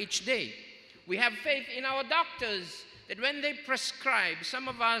by each day. We have faith in our doctors that when they prescribe, some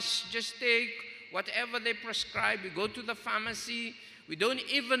of us just take whatever they prescribe. We go to the pharmacy, We don't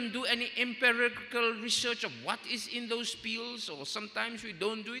even do any empirical research of what is in those pills, or sometimes we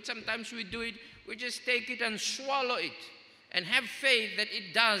don't do it, sometimes we do it. We just take it and swallow it and have faith that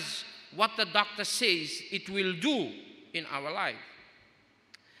it does what the doctor says it will do in our life.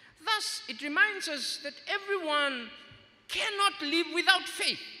 Thus, it reminds us that everyone cannot live without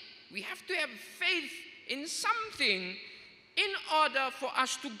faith. We have to have faith in something in order for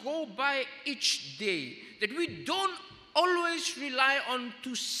us to go by each day, that we don't always rely on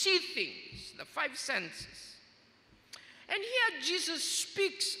to see things, the five senses. And here Jesus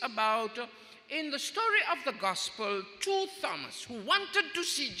speaks about, in the story of the gospel, two Thomas who wanted to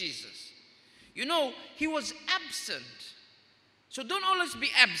see Jesus. You know, he was absent. So don't always be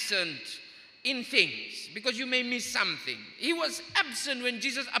absent in things, because you may miss something. He was absent when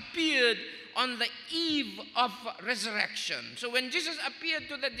Jesus appeared on the eve of resurrection. So when Jesus appeared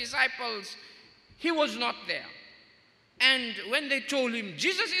to the disciples, he was not there. And when they told him,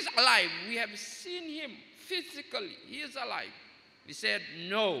 Jesus is alive, we have seen him physically, he is alive. He said,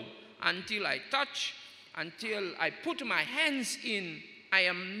 no, until I touch, until I put my hands in, I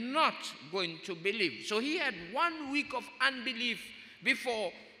am not going to believe. So he had 1 week of unbelief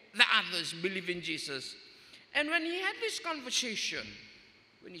before the others believe in Jesus. And when he had this conversation,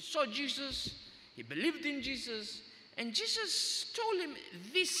 when he saw Jesus, he believed in Jesus, and Jesus told him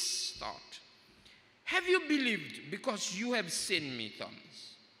this thought: have you believed because you have seen me,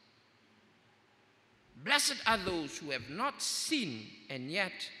 Thomas? Blessed are those who have not seen and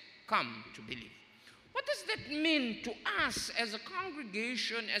yet come to believe. What does that mean to us as a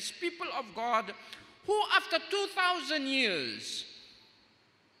congregation, as people of God, who after 2,000 years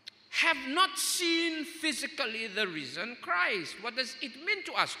have not seen physically the risen Christ? What does it mean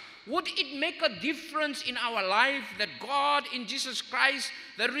to us? Would it make a difference in our life that God in Jesus Christ,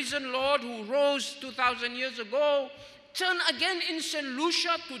 the risen Lord who rose 2,000 years ago, turn again in Saint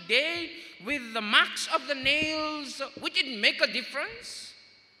Lucia today with the marks of the nails? Would it make a difference?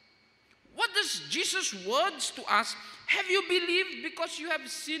 What does Jesus' words to us, have you believed because you have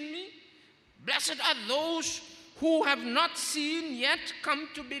seen me? Blessed are those who have not seen yet come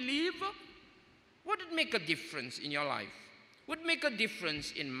to believe. Would it make a difference in your life? Would it make a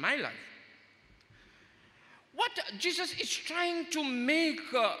difference in my life? What Jesus is trying to make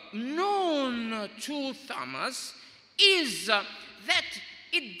known to Thomas is that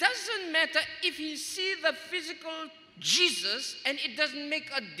it doesn't matter if he sees the physical Jesus and it doesn't make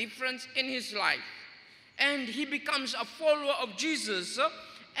a difference in his life, and he becomes a follower of Jesus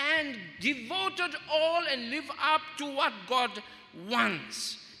and devoted all and live up to what God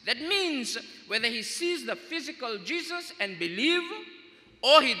wants. That means whether he sees the physical Jesus and believe,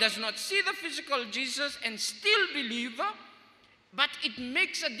 or he does not see the physical Jesus and still believe, but it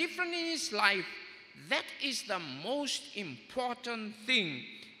makes a difference in his life, that is the most important thing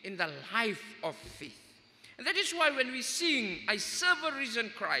in the life of faith. And that is why when we sing, I serve a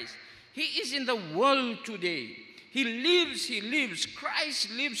risen Christ, he is in the world today. He lives,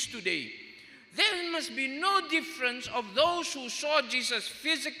 Christ lives today. There must be no difference of those who saw Jesus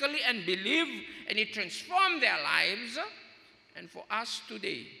physically and believed, and it transformed their lives, and for us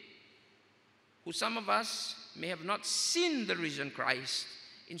today, who some of us may have not seen the risen Christ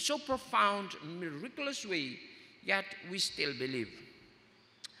in so profound, miraculous way, yet we still believe.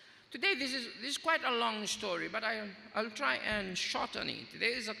 Today, this is quite a long story, but I'll try and shorten it.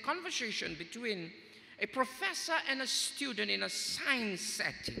 There is a conversation between a professor and a student in a science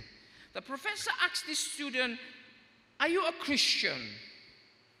setting. The professor asked the student, are you a Christian?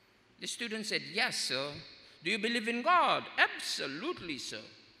 The student said, yes, sir. Do you believe in God? Absolutely, sir.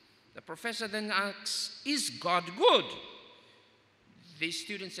 The professor then asks, is God good? The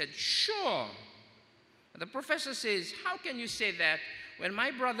student said, sure. The professor says, how can you say that when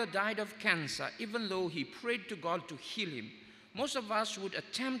my brother died of cancer, even though he prayed to God to heal him? Most of us would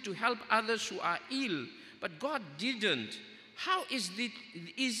attempt to help others who are ill, but God didn't. How is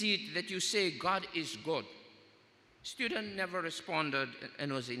it that you say God is good? Student never responded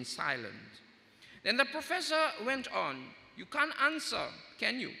and was in silence. Then the professor went on. You can't answer,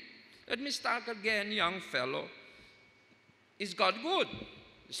 can you? Let me start again, young fellow. Is God good?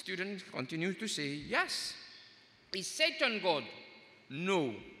 The student continued to say, yes. Is Satan good?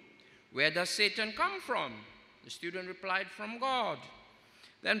 No. Where does Satan come from? The student replied, from God.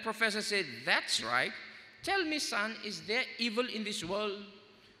 Then professor said, that's right. Tell me, son, is there evil in this world?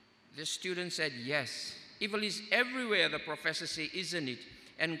 The student said, yes. Evil is everywhere, the professor said, isn't it?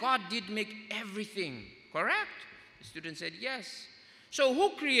 And God did make everything, correct? The student said, yes. So who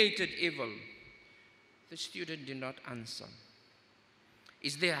created evil? The student did not answer.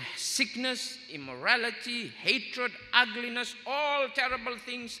 Is there sickness, immorality, hatred, ugliness? All terrible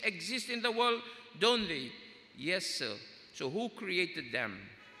things exist in the world, don't they? Yes, sir. So who created them?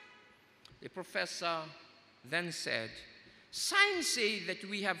 The professor then said, science says that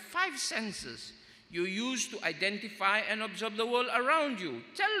we have 5 senses you use to identify and observe the world around you.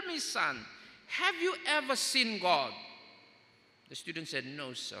 Tell me, son, have you ever seen God? The student said,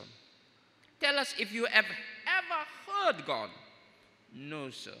 no, sir. Tell us if you have ever heard God. No,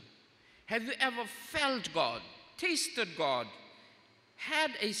 sir. Have you ever felt God, tasted God,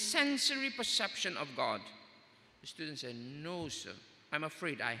 had a sensory perception of God? The student said, no, sir. I'm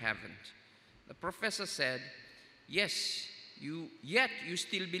afraid I haven't. The professor said, yes, yet you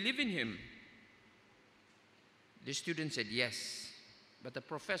still believe in him. The student said, yes. But the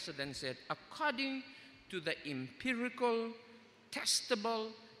professor then said, according to the empirical,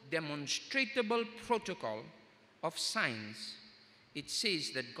 testable, demonstrable protocol of science, it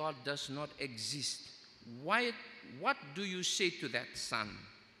says that God does not exist. What do you say to that, son?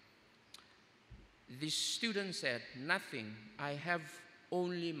 The student said, nothing. I have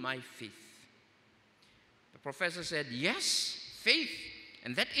only my faith. The professor said, yes, faith.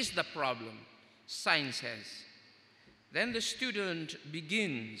 And that is the problem science has. Then the student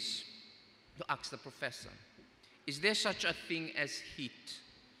begins to ask the professor, is there such a thing as heat?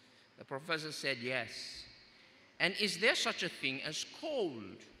 The professor said, yes. And is there such a thing as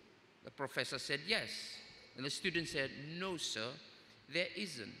cold? The professor said, yes. And the student said, no, sir, there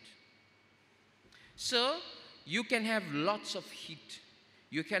isn't. Sir, you can have lots of heat.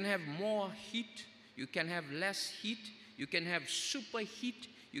 You can have more heat. You can have less heat. You can have superheat.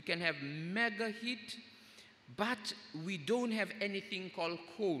 You can have mega heat. But we don't have anything called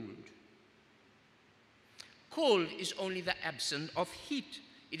cold. Cold is only the absence of heat.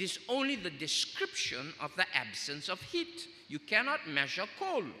 It is only the description of the absence of heat. You cannot measure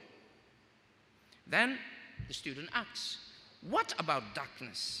cold. Then the student asks, what about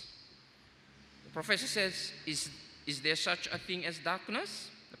darkness? The professor says, is there such a thing as darkness?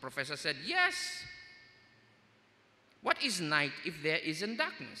 The professor said, yes. What is night if there isn't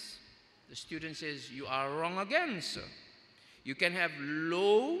darkness? The student says, you are wrong again, sir. You can have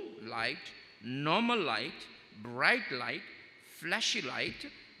low light, normal light, bright light, flashy light,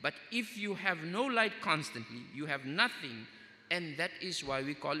 but if you have no light constantly, you have nothing, and that is why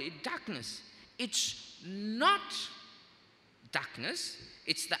we call it darkness. It's not darkness,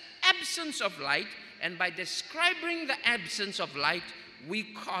 it's the absence of light, and by describing the absence of light, we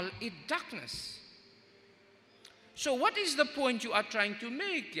call it darkness. So what is the point you are trying to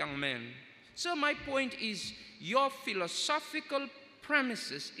make, young man? So my point is, your philosophical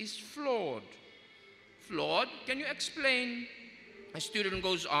premises is flawed. Flawed? Can you explain? A student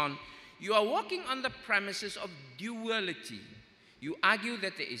goes on, you are walking on the premises of duality. You argue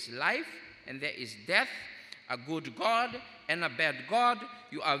that there is life and there is death, a good God and a bad God.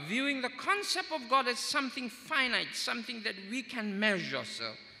 You are viewing the concept of God as something finite, something that we can measure,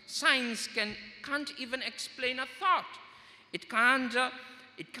 sir. Science can't even explain a thought. It cannot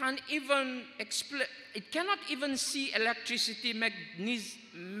even see electricity,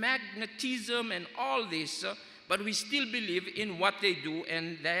 magnetism, and all this, but we still believe in what they do,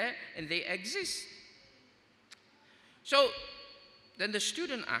 and they exist. So then the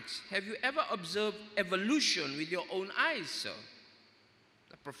student asks, have you ever observed evolution with your own eyes, sir?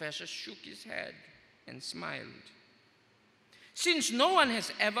 The professor shook his head and smiled. Since no one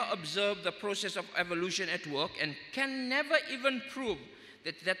has ever observed the process of evolution at work and can never even prove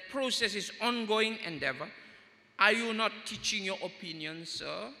that that process is ongoing endeavor, are you not teaching your opinion,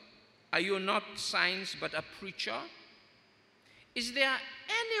 sir? Are you not science but a preacher? Is there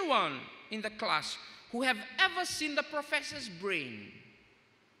anyone in the class who have ever seen the professor's brain?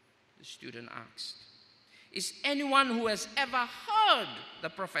 The student asked. Is anyone who has ever heard the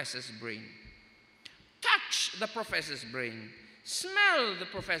professor's brain? Touch the professor's brain? Smell the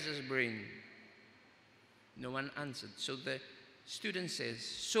professor's brain? No one answered. So the student says,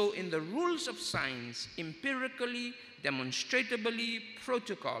 so in the rules of science, empirically, demonstrably,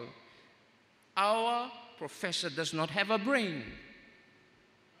 protocol, our professor does not have a brain.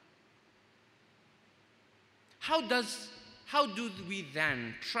 How do we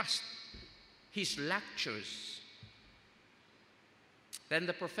then trust his lectures? Then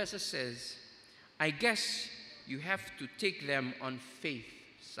the professor says, I guess you have to take them on faith,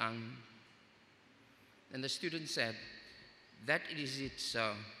 son. And the student said, that is it,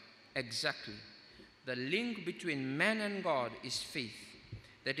 sir. Exactly. The link between man and God is faith.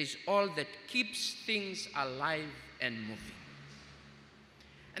 That is all that keeps things alive and moving.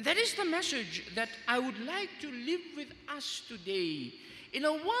 And that is the message that I would like to leave with us today. in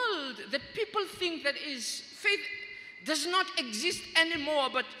a world that people think that is faith does not exist anymore,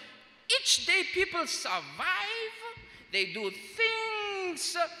 but each day people survive, they do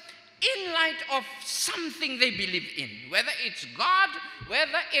things in light of something they believe in, whether it's God,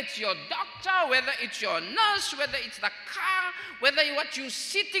 whether it's your doctor, whether it's your nurse, whether it's the car, whether what you're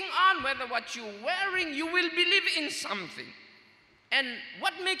sitting on, whether what you're wearing, you will believe in something. And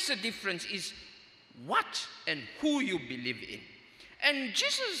what makes a difference is what and who you believe in. And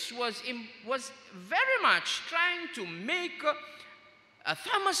Jesus was very much trying to make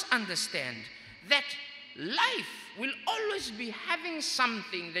Thomas understand that life will always be having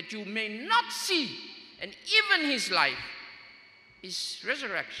something that you may not see. And even his life is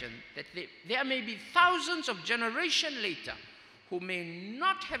resurrection, that there may be thousands of generations later who may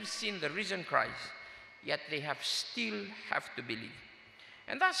not have seen the risen Christ, yet they still have to believe.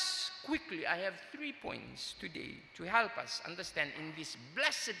 And thus, quickly, I have 3 points today to help us understand in this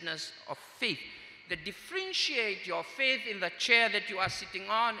blessedness of faith that differentiate your faith in the chair that you are sitting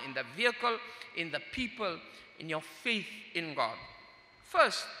on, in the vehicle, in the people, in your faith in God.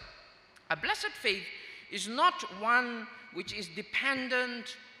 First, a blessed faith is not one which is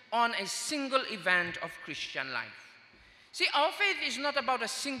dependent on a single event of Christian life. See, our faith is not about a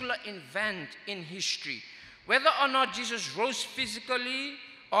singular event in history, whether or not Jesus rose physically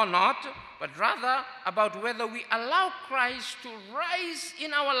or not, but rather about whether we allow Christ to rise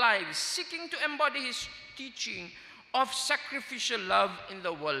in our lives, seeking to embody his teaching of sacrificial love in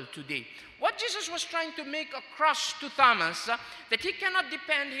the world today. What Jesus was trying to make across to Thomas, that he cannot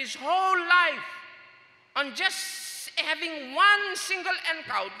depend his whole life on just having one single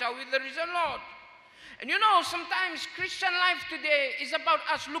encounter with the risen Lord. And you know, sometimes Christian life today is about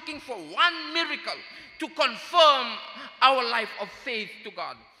us looking for one miracle to confirm our life of faith to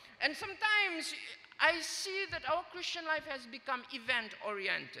God. And sometimes I see that our Christian life has become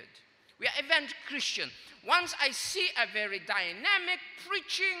event-oriented. We are event Christian. Once I see a very dynamic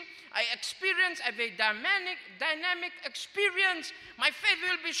preaching, I experience a very dynamic experience, my faith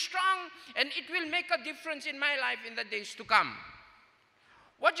will be strong and it will make a difference in my life in the days to come.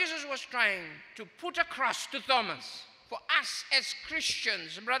 What Jesus was trying to put across to Thomas, for us as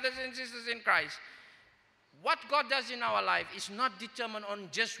Christians, brothers and sisters in Christ, what God does in our life is not determined on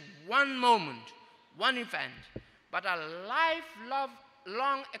just one moment, one event, but a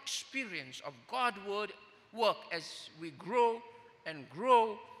lifelong experience of God's word work as we grow and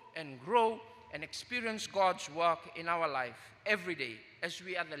grow and grow and experience God's work in our life every day. As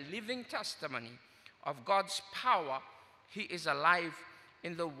we are the living testimony of God's power, he is alive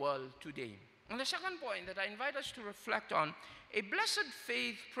in the world today. And the second point that I invite us to reflect on, a blessed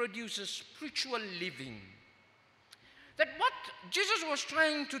faith produces spiritual living. That what Jesus was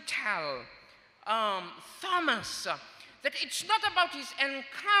trying to tell Thomas, that it's not about his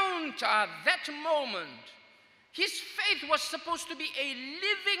encounter, that moment. His faith was supposed to be a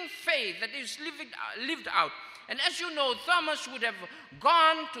living faith that is lived out. And as you know, Thomas would have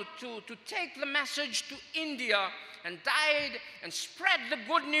gone to take the message to India and died and spread the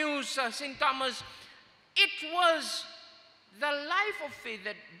good news, St. Thomas. It was the life of faith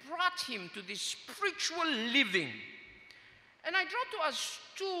that brought him to this spiritual living. And I draw to us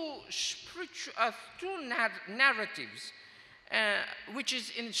two narratives, which is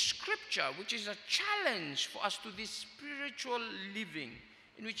in Scripture, which is a challenge for us to this spiritual living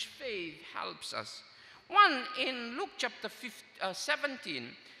in which faith helps us. One, in Luke chapter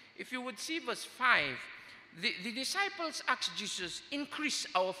 17, if you would see verse 5, the disciples asked Jesus, increase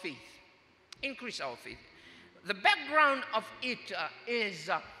our faith. Increase our faith. The background of it is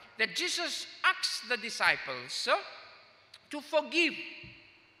that Jesus asked the disciples to forgive.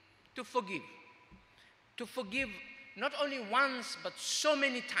 To forgive. To forgive not only once, but so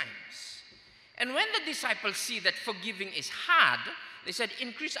many times. And when the disciples see that forgiving is hard, they said,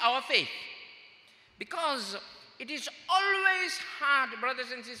 increase our faith. Because it is always hard,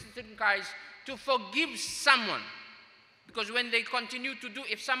 brothers and sisters in Christ, to forgive someone. Because when they continue to do,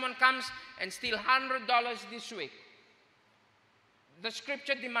 if someone comes and steals $100 this week, the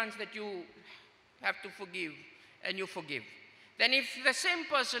Scripture demands that you have to forgive, and you forgive. Then if the same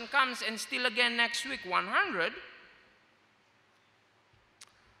person comes and steals again next week 100,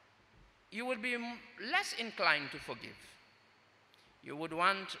 you would be less inclined to forgive. You would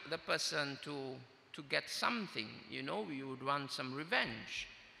want the person to get something, you know, you would want some revenge.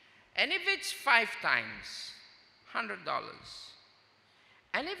 And if it's 5 times, $100.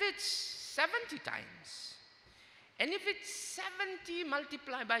 And if it's 70 times, and if it's 70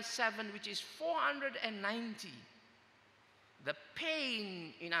 multiplied by 7, which is 490, the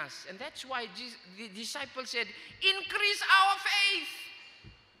pain in us. And that's why the disciples said, increase our faith.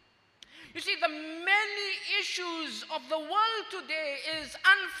 issues of the world today is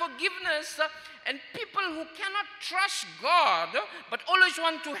unforgiveness and people who cannot trust God but always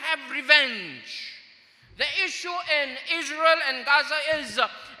want to have revenge. The issue in Israel and Gaza is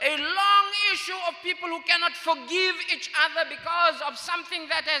a long issue of people who cannot forgive each other because of something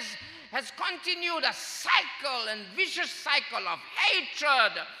that has continued, a cycle and vicious cycle of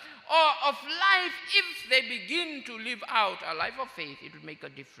hatred or of life. If they begin to live out a life of faith, it will make a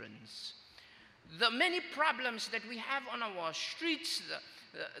difference. The many problems that we have on our streets,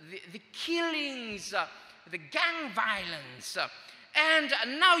 the killings, the gang violence, and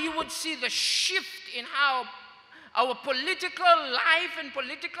now you would see the shift in how our political life and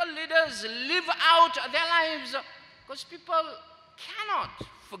political leaders live out their lives, because people cannot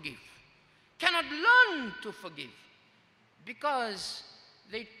forgive, cannot learn to forgive, because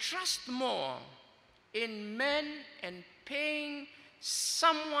they trust more in men and paying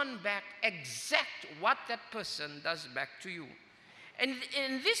someone back exact what that person does back to you. And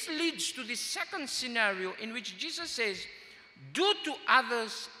this leads to the second scenario in which Jesus says, do to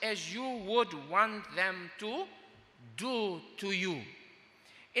others as you would want them to do to you.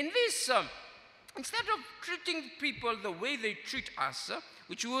 In this, instead of treating people the way they treat us,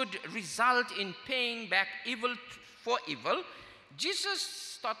 which would result in paying back evil for evil,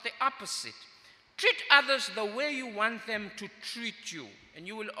 Jesus taught the opposite. Treat others the way you want them to treat you. And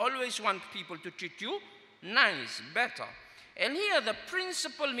you will always want people to treat you nice, better. And here the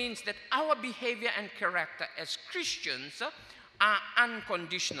principle means that our behavior and character as Christians are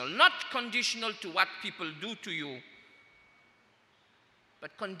unconditional, not conditional to what people do to you,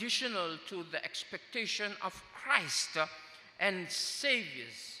 but conditional to the expectation of Christ and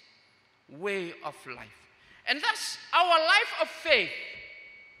Savior's way of life. And thus, our life of faith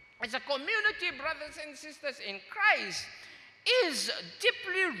as a community, brothers and sisters in Christ, is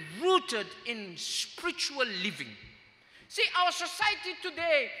deeply rooted in spiritual living. See, our society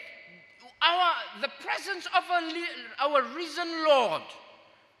today, the presence of our risen Lord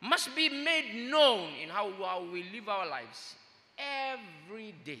must be made known in how we live our lives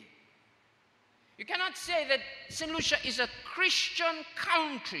every day. You cannot say that Saint Lucia is a Christian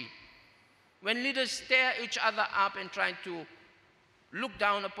country when leaders stare each other up and try to look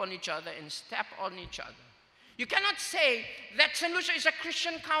down upon each other and step on each other. You cannot say that Saint Lucia is a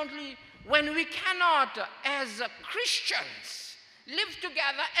Christian country when we cannot, as Christians, live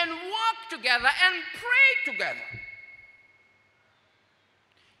together and walk together and pray together.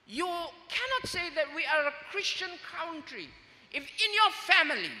 You cannot say that we are a Christian country if in your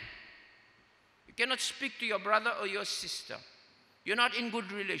family you cannot speak to your brother or your sister. You're not in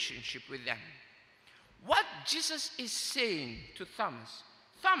good relationship with them. What Jesus is saying to Thomas,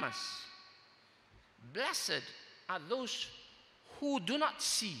 Thomas, blessed are those who do not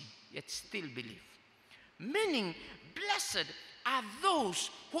see yet still believe. Meaning, blessed are those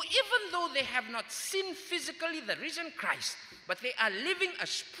who, even though they have not seen physically the risen Christ, but they are living a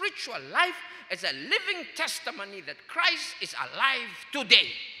spiritual life as a living testimony that Christ is alive today.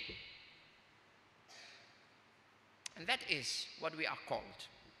 And that is what we are called.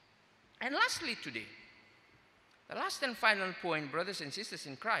 And lastly today, the last and final point, brothers and sisters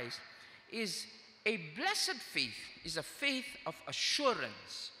in Christ, is a blessed faith is a faith of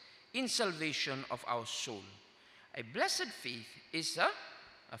assurance in salvation of our soul. A blessed faith is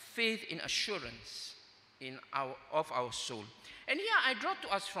a faith in assurance of our soul. And here I draw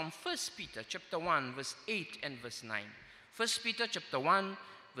to us from 1 Peter chapter 1, verse 8 and verse 9. 1 Peter chapter 1,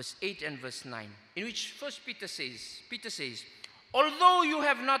 verse 8 and verse 9, in which Peter says, although you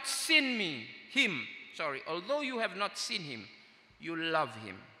have not seen although you have not seen him, you love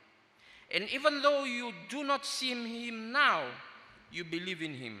him. And even though you do not see him now, you believe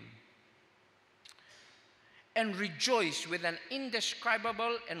in him. And rejoice with an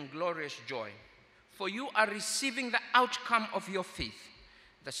indescribable and glorious joy, for you are receiving the outcome of your faith,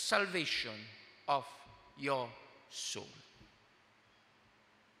 the salvation of your soul.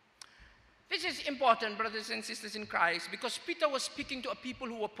 This is important, brothers and sisters in Christ, because Peter was speaking to a people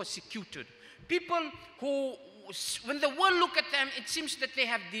who were persecuted. People who, when the world look at them, it seems that they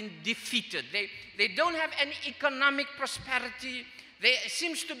have been defeated. They don't have any economic prosperity. There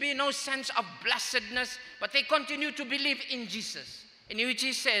seems to be no sense of blessedness, but they continue to believe in Jesus. In which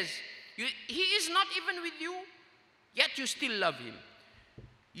he says, he is not even with you, yet you still love him.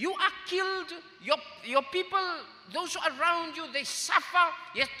 You are killed, your people, those around you, they suffer,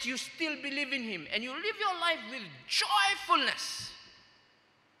 yet you still believe in him. And you live your life with joyfulness.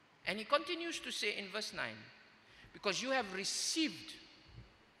 And he continues to say in verse 9, because you have received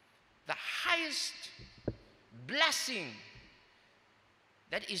the highest blessing,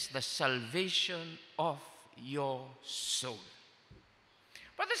 that is the salvation of your soul.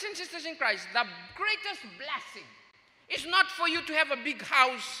 Brothers and sisters in Christ, the greatest blessing is not for you to have a big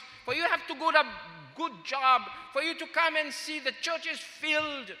house, for you have to go to a good job, for you to come and see the church is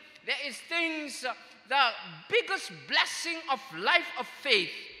filled. There is things, the biggest blessing of life of faith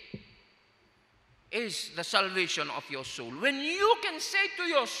is the salvation of your soul. When you can say to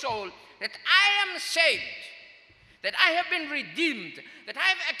your soul that I am saved, that I have been redeemed, that I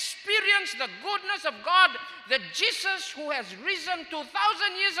have experienced the goodness of God, that Jesus who has risen 2,000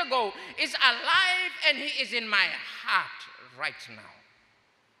 years ago is alive and he is in my heart right now.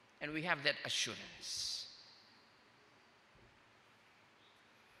 And we have that assurance.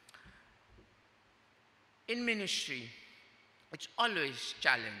 In ministry, it's always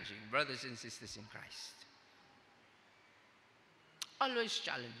challenging, brothers and sisters in Christ. Always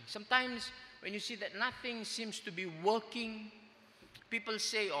challenging. Sometimes when you see that nothing seems to be working, people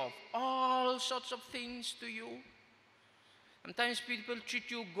say of all sorts of things to you. Sometimes people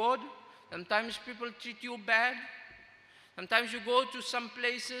treat you good. Sometimes people treat you bad. Sometimes you go to some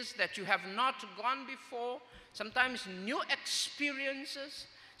places that you have not gone before. Sometimes new experiences.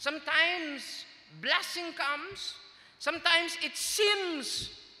 Sometimes blessing comes. Sometimes it seems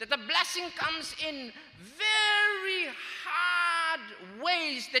that the blessing comes in very hard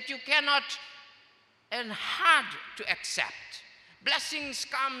ways that you cannot and hard to accept. Blessings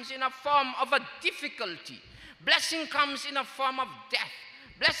comes in a form of a difficulty. Blessing comes in a form of death.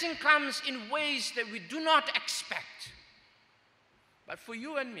 Blessing comes in ways that we do not expect. But for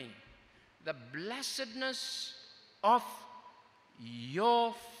you and me, the blessedness of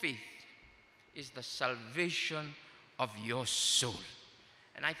your faith is the salvation of your soul.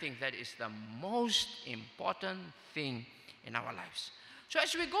 And I think that is the most important thing in our lives. So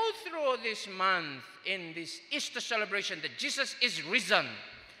as we go through this month in this Easter celebration that Jesus is risen,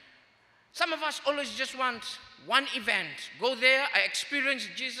 some of us always just want one event. Go there, I experience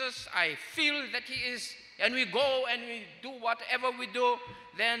Jesus, I feel that he is, and we go and we do whatever we do.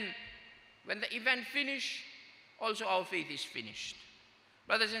 Then when the event finishes, also our faith is finished.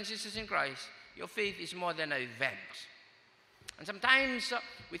 Brothers and sisters in Christ, your faith is more than an event. And sometimes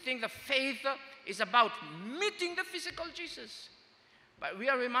we think the faith is about meeting the physical Jesus. But we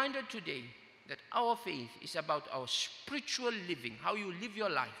are reminded today that our faith is about our spiritual living, how you live your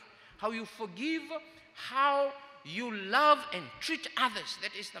life, how you forgive, how you love and treat others.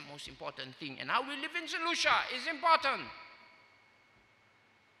 That is the most important thing. And how we live in Saint Lucia is important.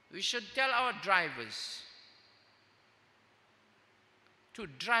 We should tell our drivers to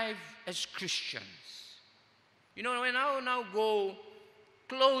drive as Christians. You know, when I now go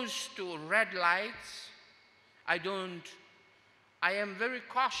close to red lights, I am very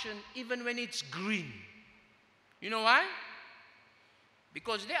cautious even when it's green. You know why?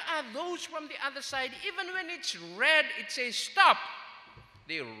 Because there are those from the other side, even when it's red, it says stop.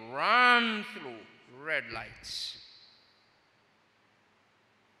 They run through red lights.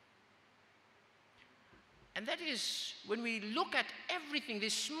 And that is when we look at everything, the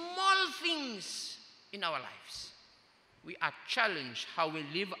small things in our lives, we are challenged how we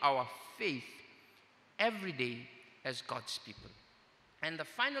live our faith every day as God's people. And the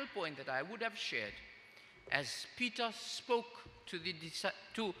final point that I would have shared, as Peter spoke to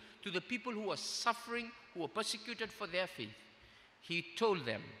the people who were suffering, who were persecuted for their faith, he told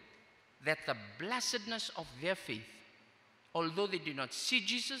them that the blessedness of their faith, although they did not see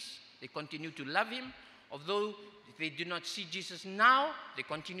Jesus, they continue to love him. Although they do not see Jesus now, they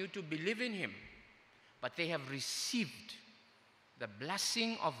continue to believe in him. But they have received the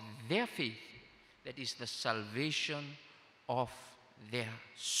blessing of their faith, that is the salvation of their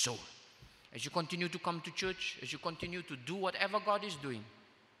soul. As you continue to come to church, as you continue to do whatever God is doing,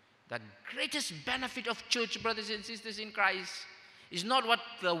 the greatest benefit of church, brothers and sisters in Christ, is not what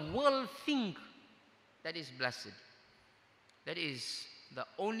the world think that is blessed. That is the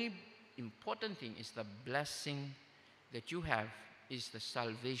only important thing, is the blessing that you have is the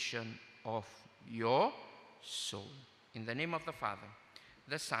salvation of your soul. In the name of the Father,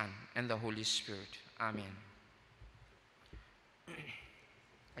 the Son, and the Holy Spirit. Amen.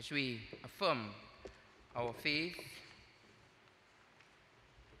 As we affirm our faith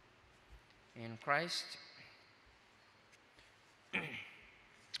in Christ,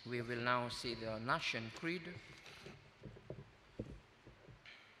 we will now say the Nation Creed.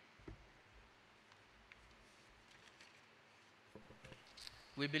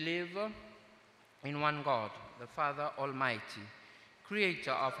 We believe in one God, the Father Almighty,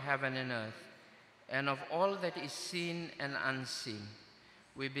 creator of heaven and earth, and of all that is seen and unseen.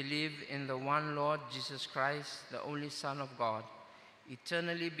 We believe in the one Lord Jesus Christ, the only Son of God,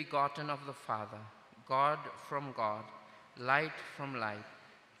 eternally begotten of the Father, God from God, light from light,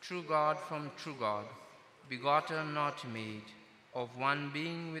 true God from true God, begotten, not made, of one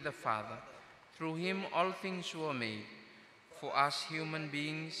being with the Father. Through him all things were made, for us human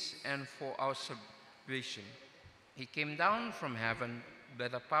beings and for our salvation. He came down from heaven by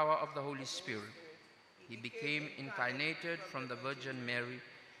the power of the Holy Spirit. He became incarnated from the Virgin Mary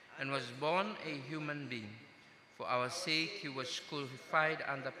and was born a human being. For our sake he was crucified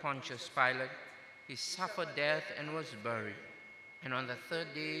under Pontius Pilate. He suffered death and was buried. And on the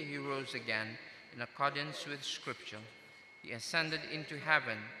third day he rose again in accordance with Scripture. He ascended into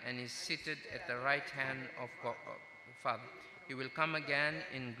heaven and is seated at the right hand of God, the Father. He will come again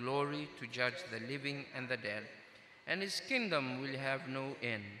in glory to judge the living and the dead, and his kingdom will have no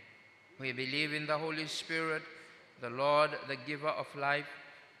end. We believe in the Holy Spirit, the Lord, the giver of life,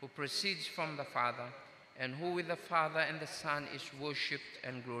 who proceeds from the Father, and who with the Father and the Son is worshipped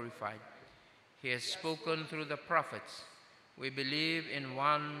and glorified. He has spoken through the prophets. We believe in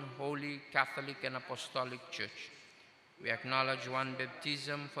one holy, Catholic, and Apostolic Church. We acknowledge one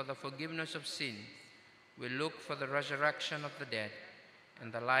baptism for the forgiveness of sin. We look for the resurrection of the dead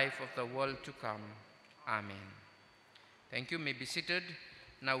and the life of the world to come. Amen. Thank you. You may be seated.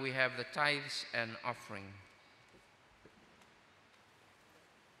 Now we have the tithes and offering.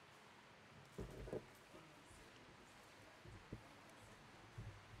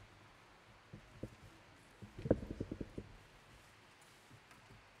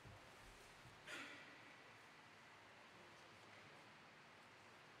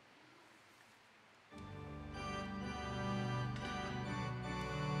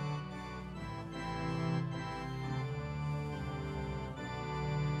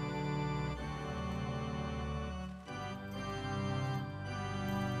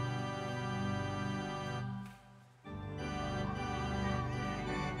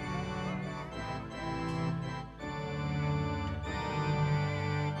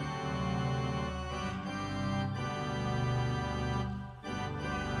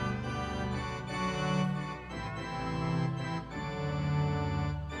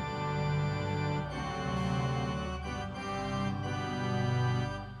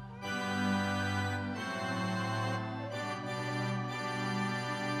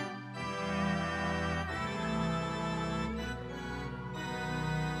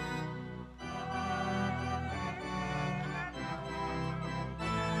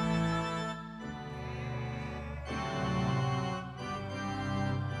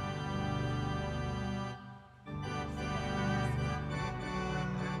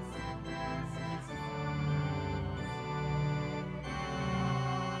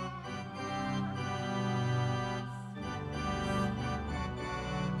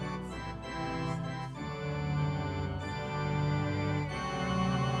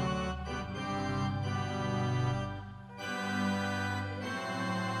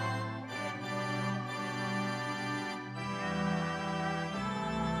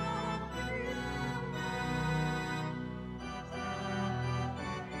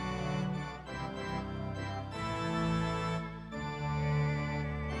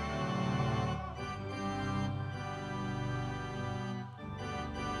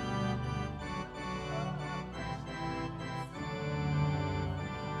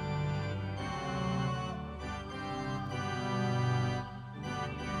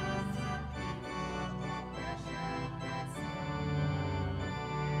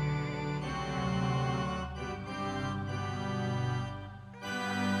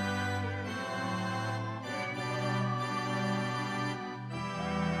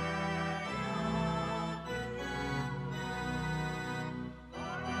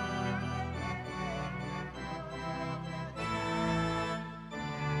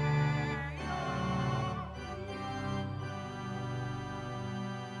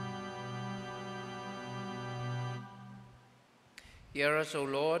 Hear us, O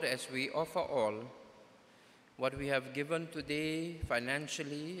Lord, as we offer all what we have given today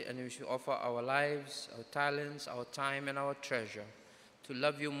financially, and we should offer our lives, our talents, our time, and our treasure to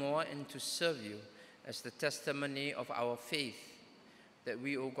love you more and to serve you as the testimony of our faith, that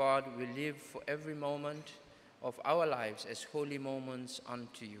we, O God, will live for every moment of our lives as holy moments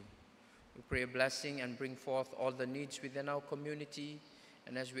unto you. We pray a blessing and bring forth all the needs within our community,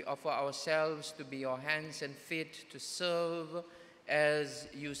 and as we offer ourselves to be your hands and feet to serve as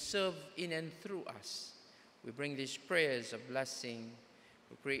you serve in and through us, we bring these prayers of blessing.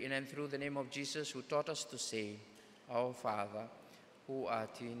 We pray in and through the name of Jesus, who taught us to say, Our Father, who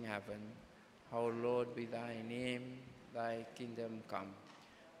art in heaven, hallowed be thy name, thy kingdom come.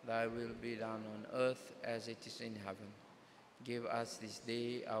 Thy will be done on earth as it is in heaven. Give us this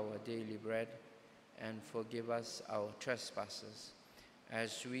day our daily bread, and forgive us our trespasses,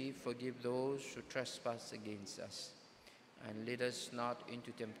 as we forgive those who trespass against us. And lead us not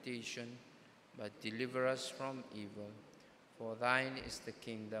into temptation, but deliver us from evil. For thine is the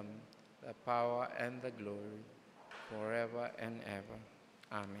kingdom, the power, and the glory, forever and ever.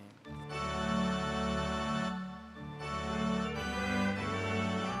 Amen.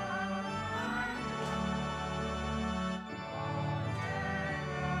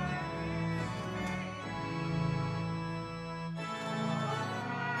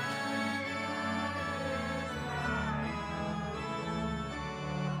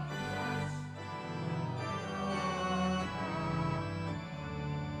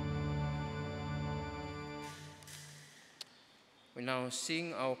 We now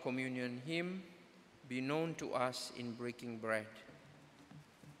sing our communion hymn, Be Known to Us in Breaking Bread.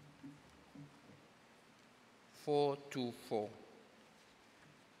 424.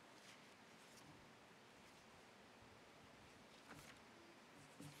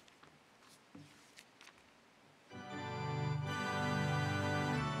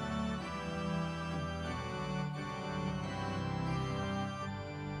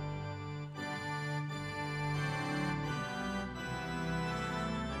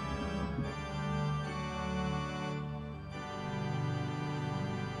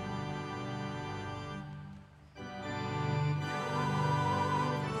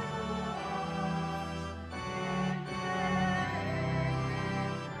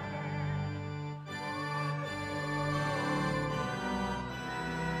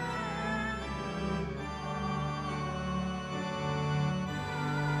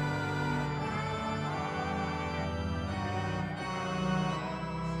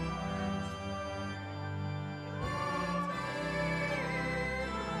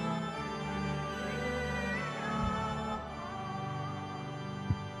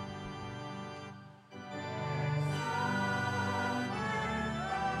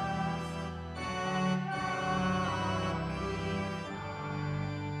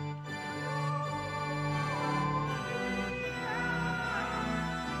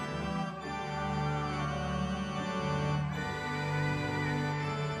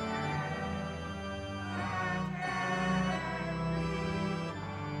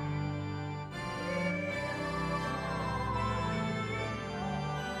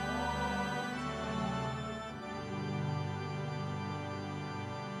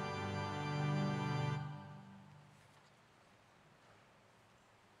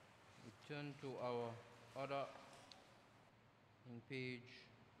 Turn to our order in page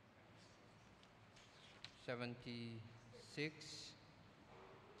 76.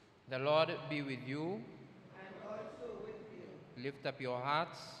 The Lord be with you. And also with you. Lift up your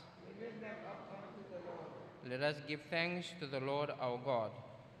hearts. We lift them up unto the Lord. Let us give thanks to the Lord our God.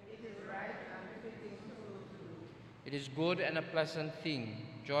 It is right and fitting so to do. It is good and a pleasant thing,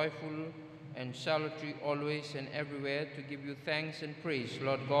 joyful and salutary always and everywhere, to give you thanks and praise,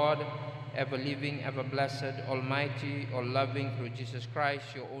 Lord God, ever living, ever blessed, almighty, all loving, through Jesus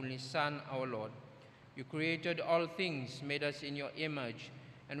Christ, your only Son, our Lord. You created all things, made us in your image,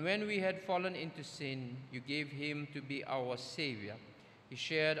 and when we had fallen into sin, you gave him to be our Savior. He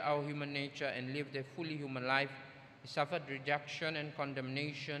shared our human nature and lived a fully human life. He suffered rejection and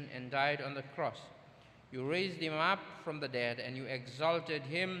condemnation and died on the cross. You raised him up from the dead, and you exalted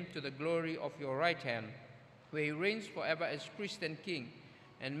him to the glory of your right hand, where he reigns forever as priest and king,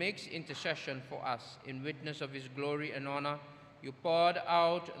 and makes intercession for us. In witness of his glory and honor, you poured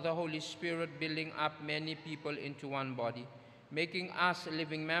out the Holy Spirit, building up many people into one body, making us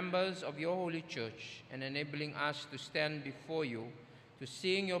living members of your holy church, and enabling us to stand before you, to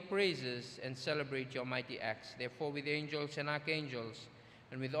sing your praises and celebrate your mighty acts. Therefore, with angels and archangels,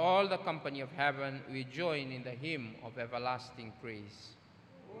 and with all the company of heaven, we join in the hymn of everlasting praise.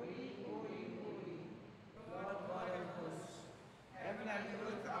 Holy, holy, holy, Lord God of hosts, heaven and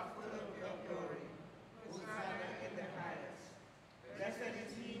earth are full of your glory. Hosanna in the highest. Blessed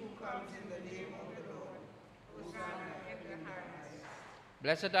is he who comes in the name of the Lord. Hosanna in the highest.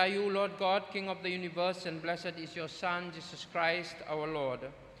 Blessed are you, Lord God, King of the universe, and blessed is your Son, Jesus Christ, our Lord,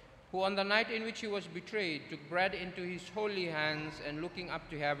 who on the night in which he was betrayed took bread into his holy hands, and looking up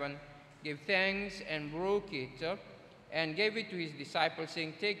to heaven, gave thanks and broke it, and gave it to his disciples,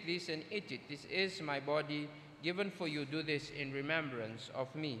 saying, Take this and eat it. This is my body given for you. Do this in remembrance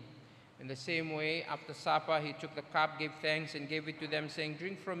of me. In the same way, after supper, he took the cup, gave thanks, and gave it to them, saying,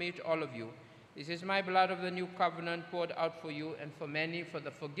 Drink from it, all of you. This is my blood of the new covenant, poured out for you and for many for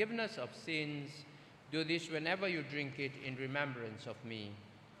the forgiveness of sins. Do this whenever you drink it in remembrance of me.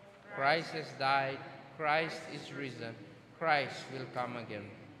 Christ has died, Christ is risen, Christ will come again.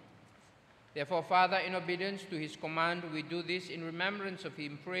 Therefore, Father, in obedience to his command, we do this in remembrance of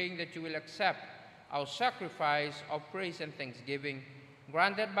him, praying that you will accept our sacrifice of praise and thanksgiving.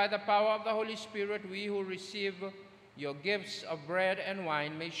 Granted by the power of the Holy Spirit, we who receive your gifts of bread and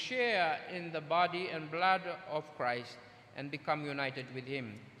wine may share in the body and blood of Christ and become united with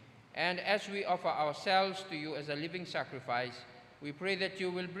him. And as we offer ourselves to you as a living sacrifice, we pray that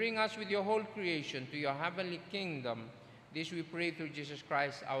you will bring us with your whole creation to your heavenly kingdom. This we pray through Jesus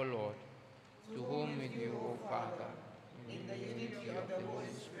Christ our Lord, to whom with you, O Father, in the unity of the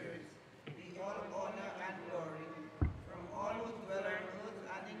Holy Spirit, be all honor and glory from all who dwell on earth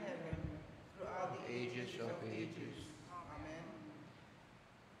and in heaven throughout the ages of ages. Amen.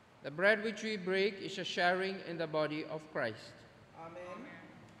 The bread which we break is a sharing in the body of Christ. Amen.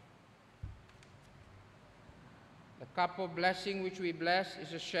 The cup of blessing which we bless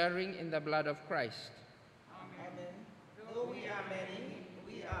is a sharing in the blood of Christ. Amen. Though we are many,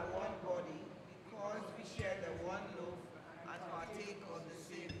 we are one body, because we share the one loaf and partake of the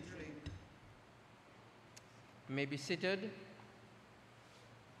same drink. You may be seated.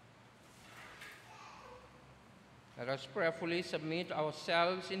 Let us prayerfully submit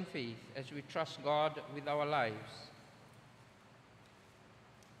ourselves in faith as we trust God with our lives.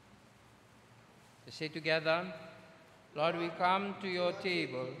 To say together, Lord, we come to your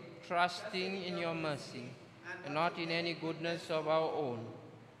table, trusting in your mercy, and not in any goodness of our own.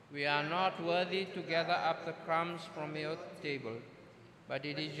 We are not worthy to gather up the crumbs from your table, but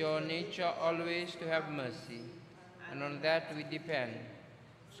it is your nature always to have mercy, and on that we depend.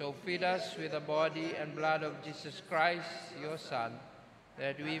 So feed us with the body and blood of Jesus Christ, your Son,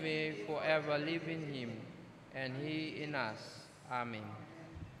 that we may forever live in him, and he in us. Amen.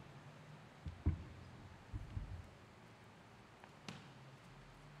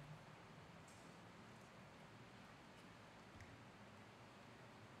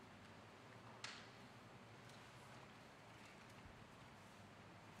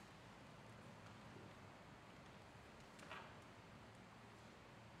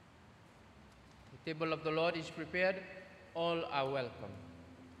 The table of the Lord is prepared. All are welcome.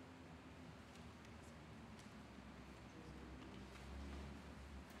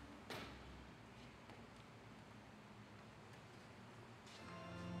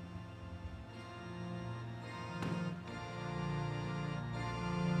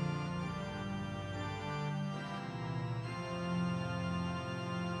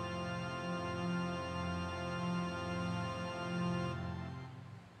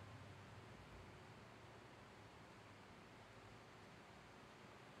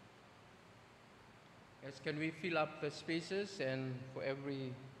 Yes, can we fill up the spaces, and can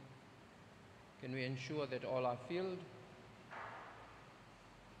we ensure that all are filled?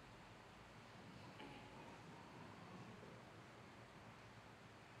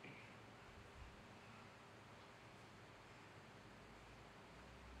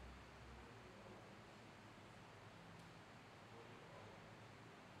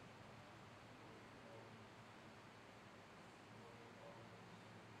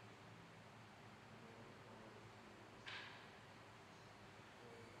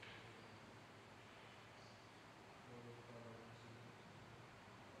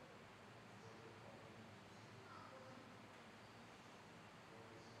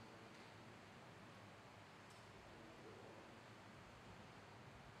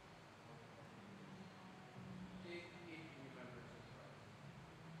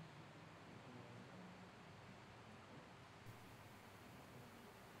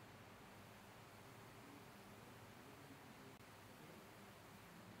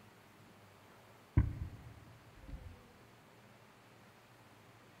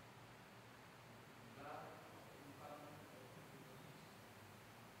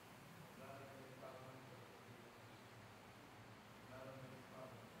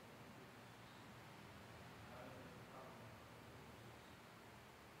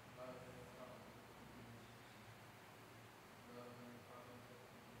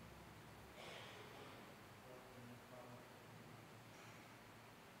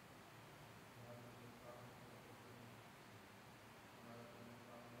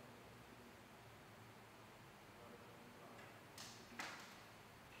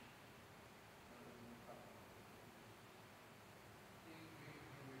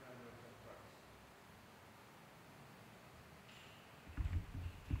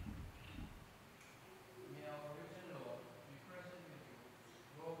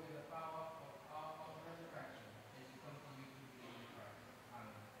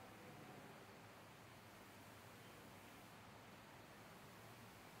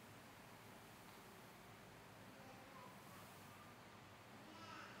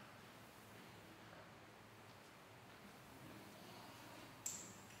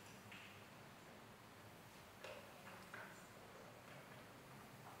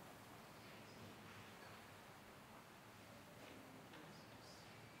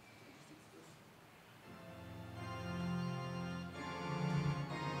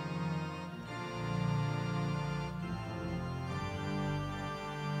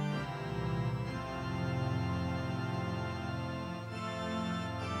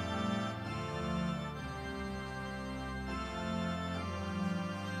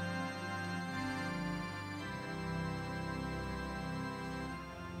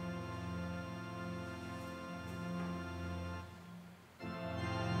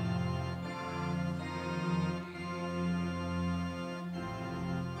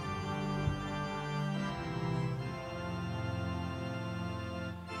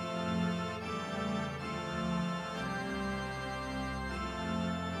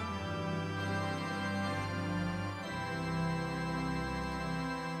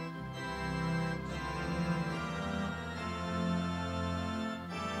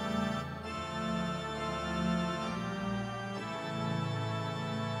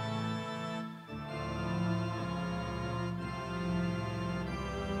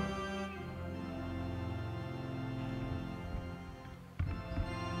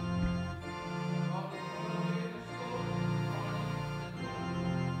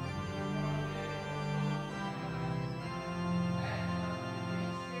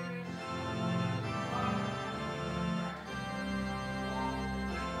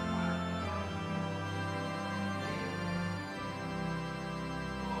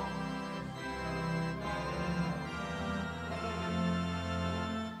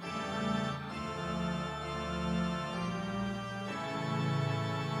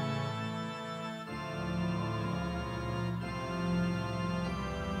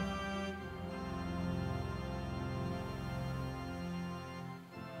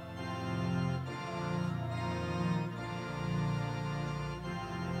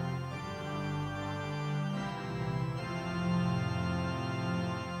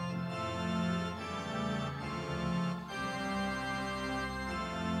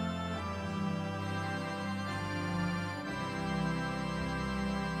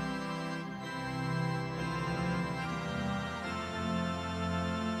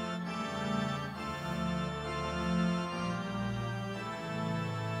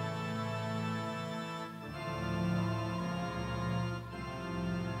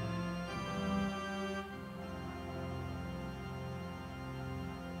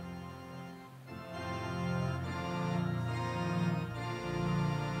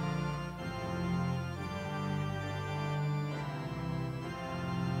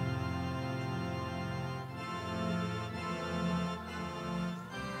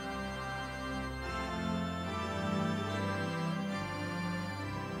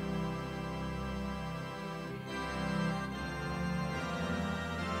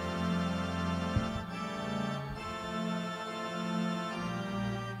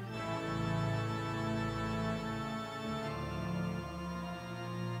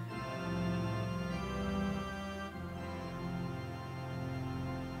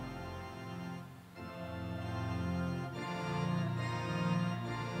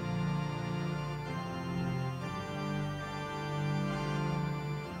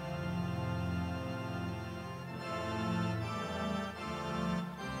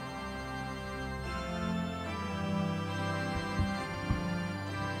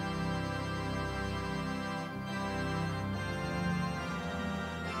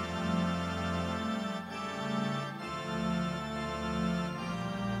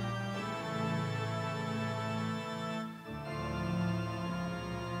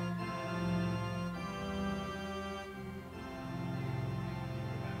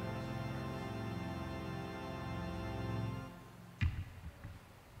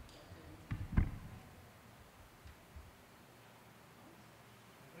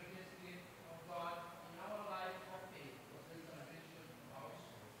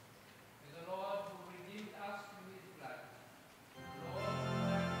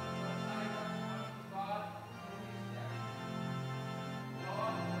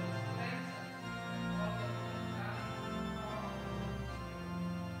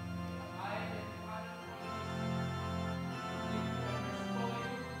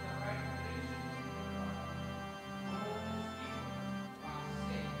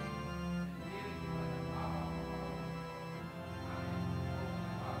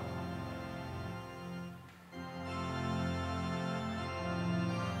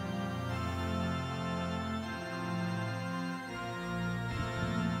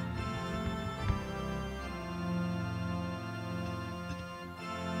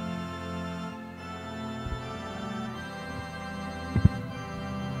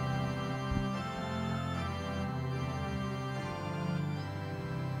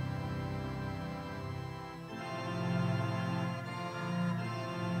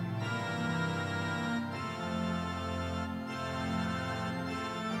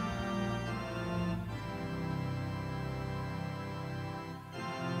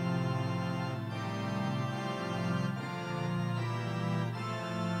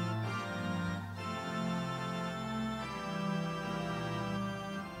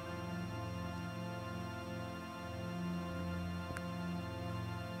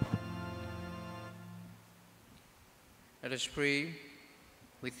 Let us pray.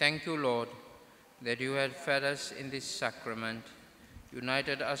 We thank you, Lord, that you had fed us in this sacrament,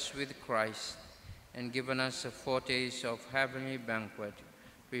 united us with Christ, and given us a foretaste of heavenly banquet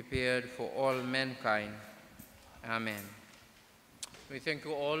prepared for all mankind. Amen. We thank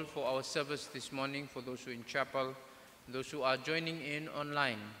you all for our service this morning, for those who are in chapel, those who are joining in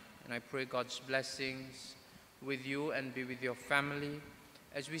online. And I pray God's blessings with you and be with your family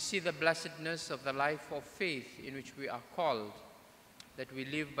as we see the blessedness of the life of faith in which we are called, that we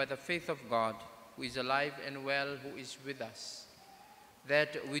live by the faith of God, who is alive and well, who is with us,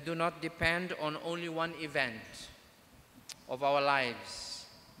 that we do not depend on only one event of our lives,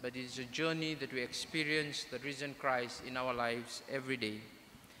 but it is a journey that we experience the risen Christ in our lives every day.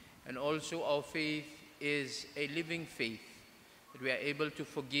 And also our faith is a living faith, that we are able to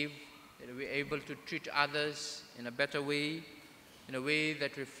forgive, that we are able to treat others in a better way, in a way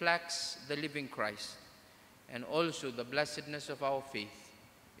that reflects the living Christ. And also the blessedness of our faith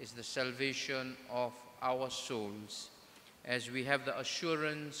is the salvation of our souls, as we have the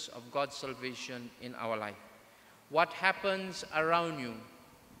assurance of God's salvation in our life. What happens around you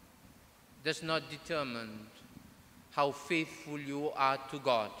does not determine how faithful you are to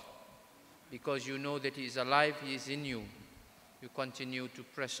God, because you know that He is alive, He is in you. You continue to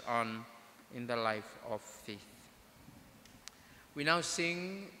press on in the life of faith. We now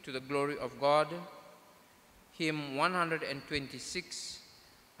sing to the glory of God, hymn 126,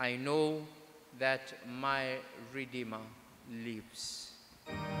 I know that my Redeemer lives.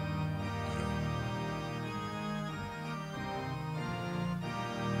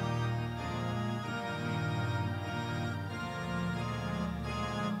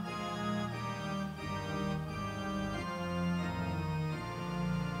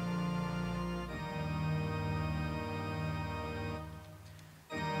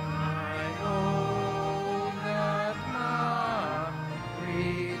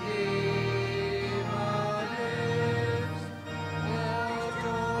 Redeemer lives,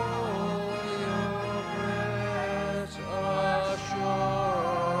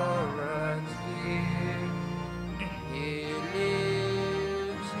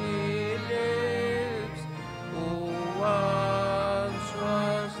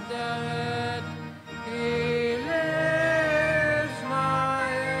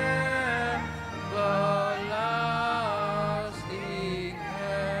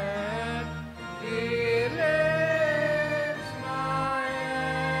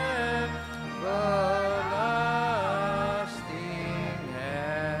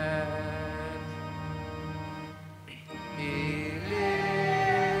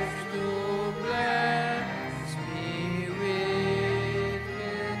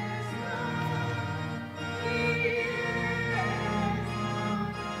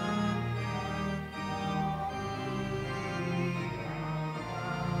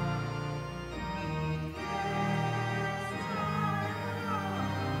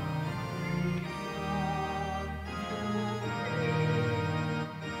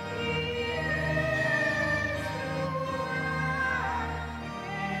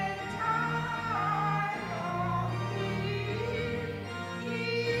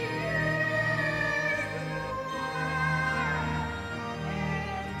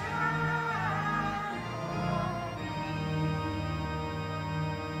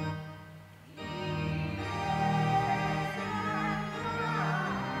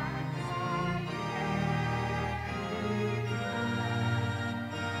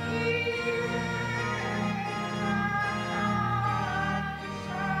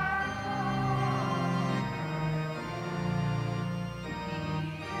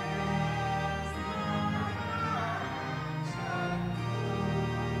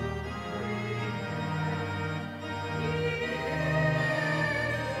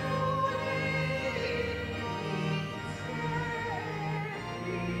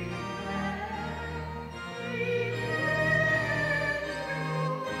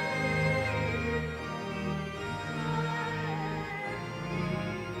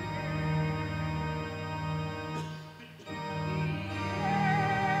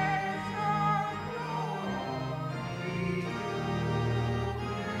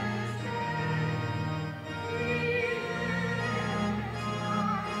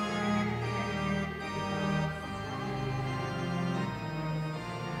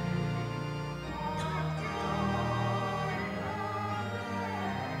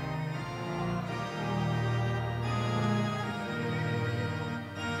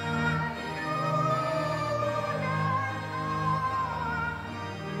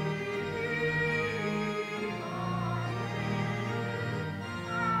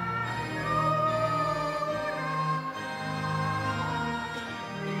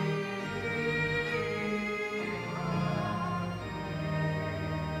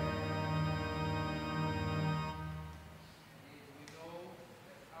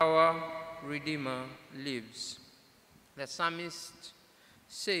 our Redeemer lives. The psalmist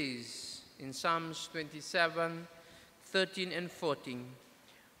says in Psalms 27, 13 and 14,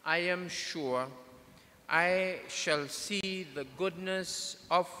 I am sure I shall see the goodness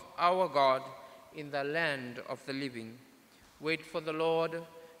of our God in the land of the living. Wait for the Lord,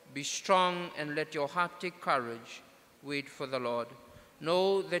 be strong and let your heart take courage. Wait for the Lord.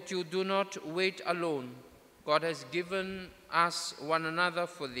 Know that you do not wait alone. God has given us one another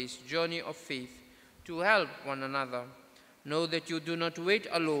for this journey of faith to help one another. Know that you do not wait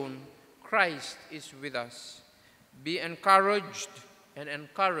alone. Christ is with us. Be encouraged and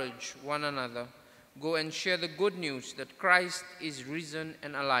encourage one another. Go and share the good news that Christ is risen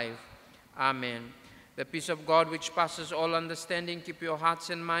and alive. Amen. The peace of God, which passes all understanding, keep your hearts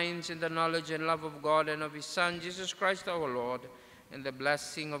and minds in the knowledge and love of God and of his Son, Jesus Christ our Lord, and the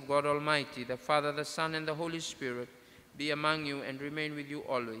blessing of God Almighty, the Father, the Son, and the Holy Spirit, be among you and remain with you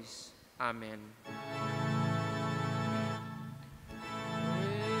always. Amen.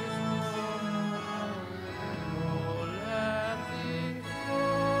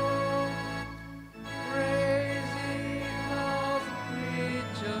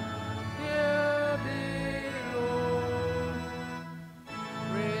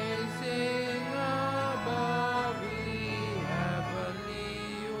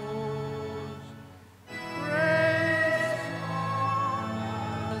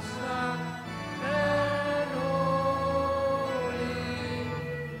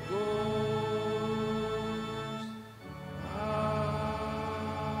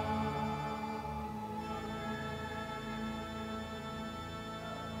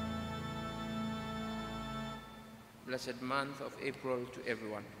 Blessed month of April to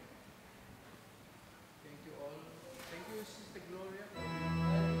everyone. Thank you all. Thank you, Sister Gloria.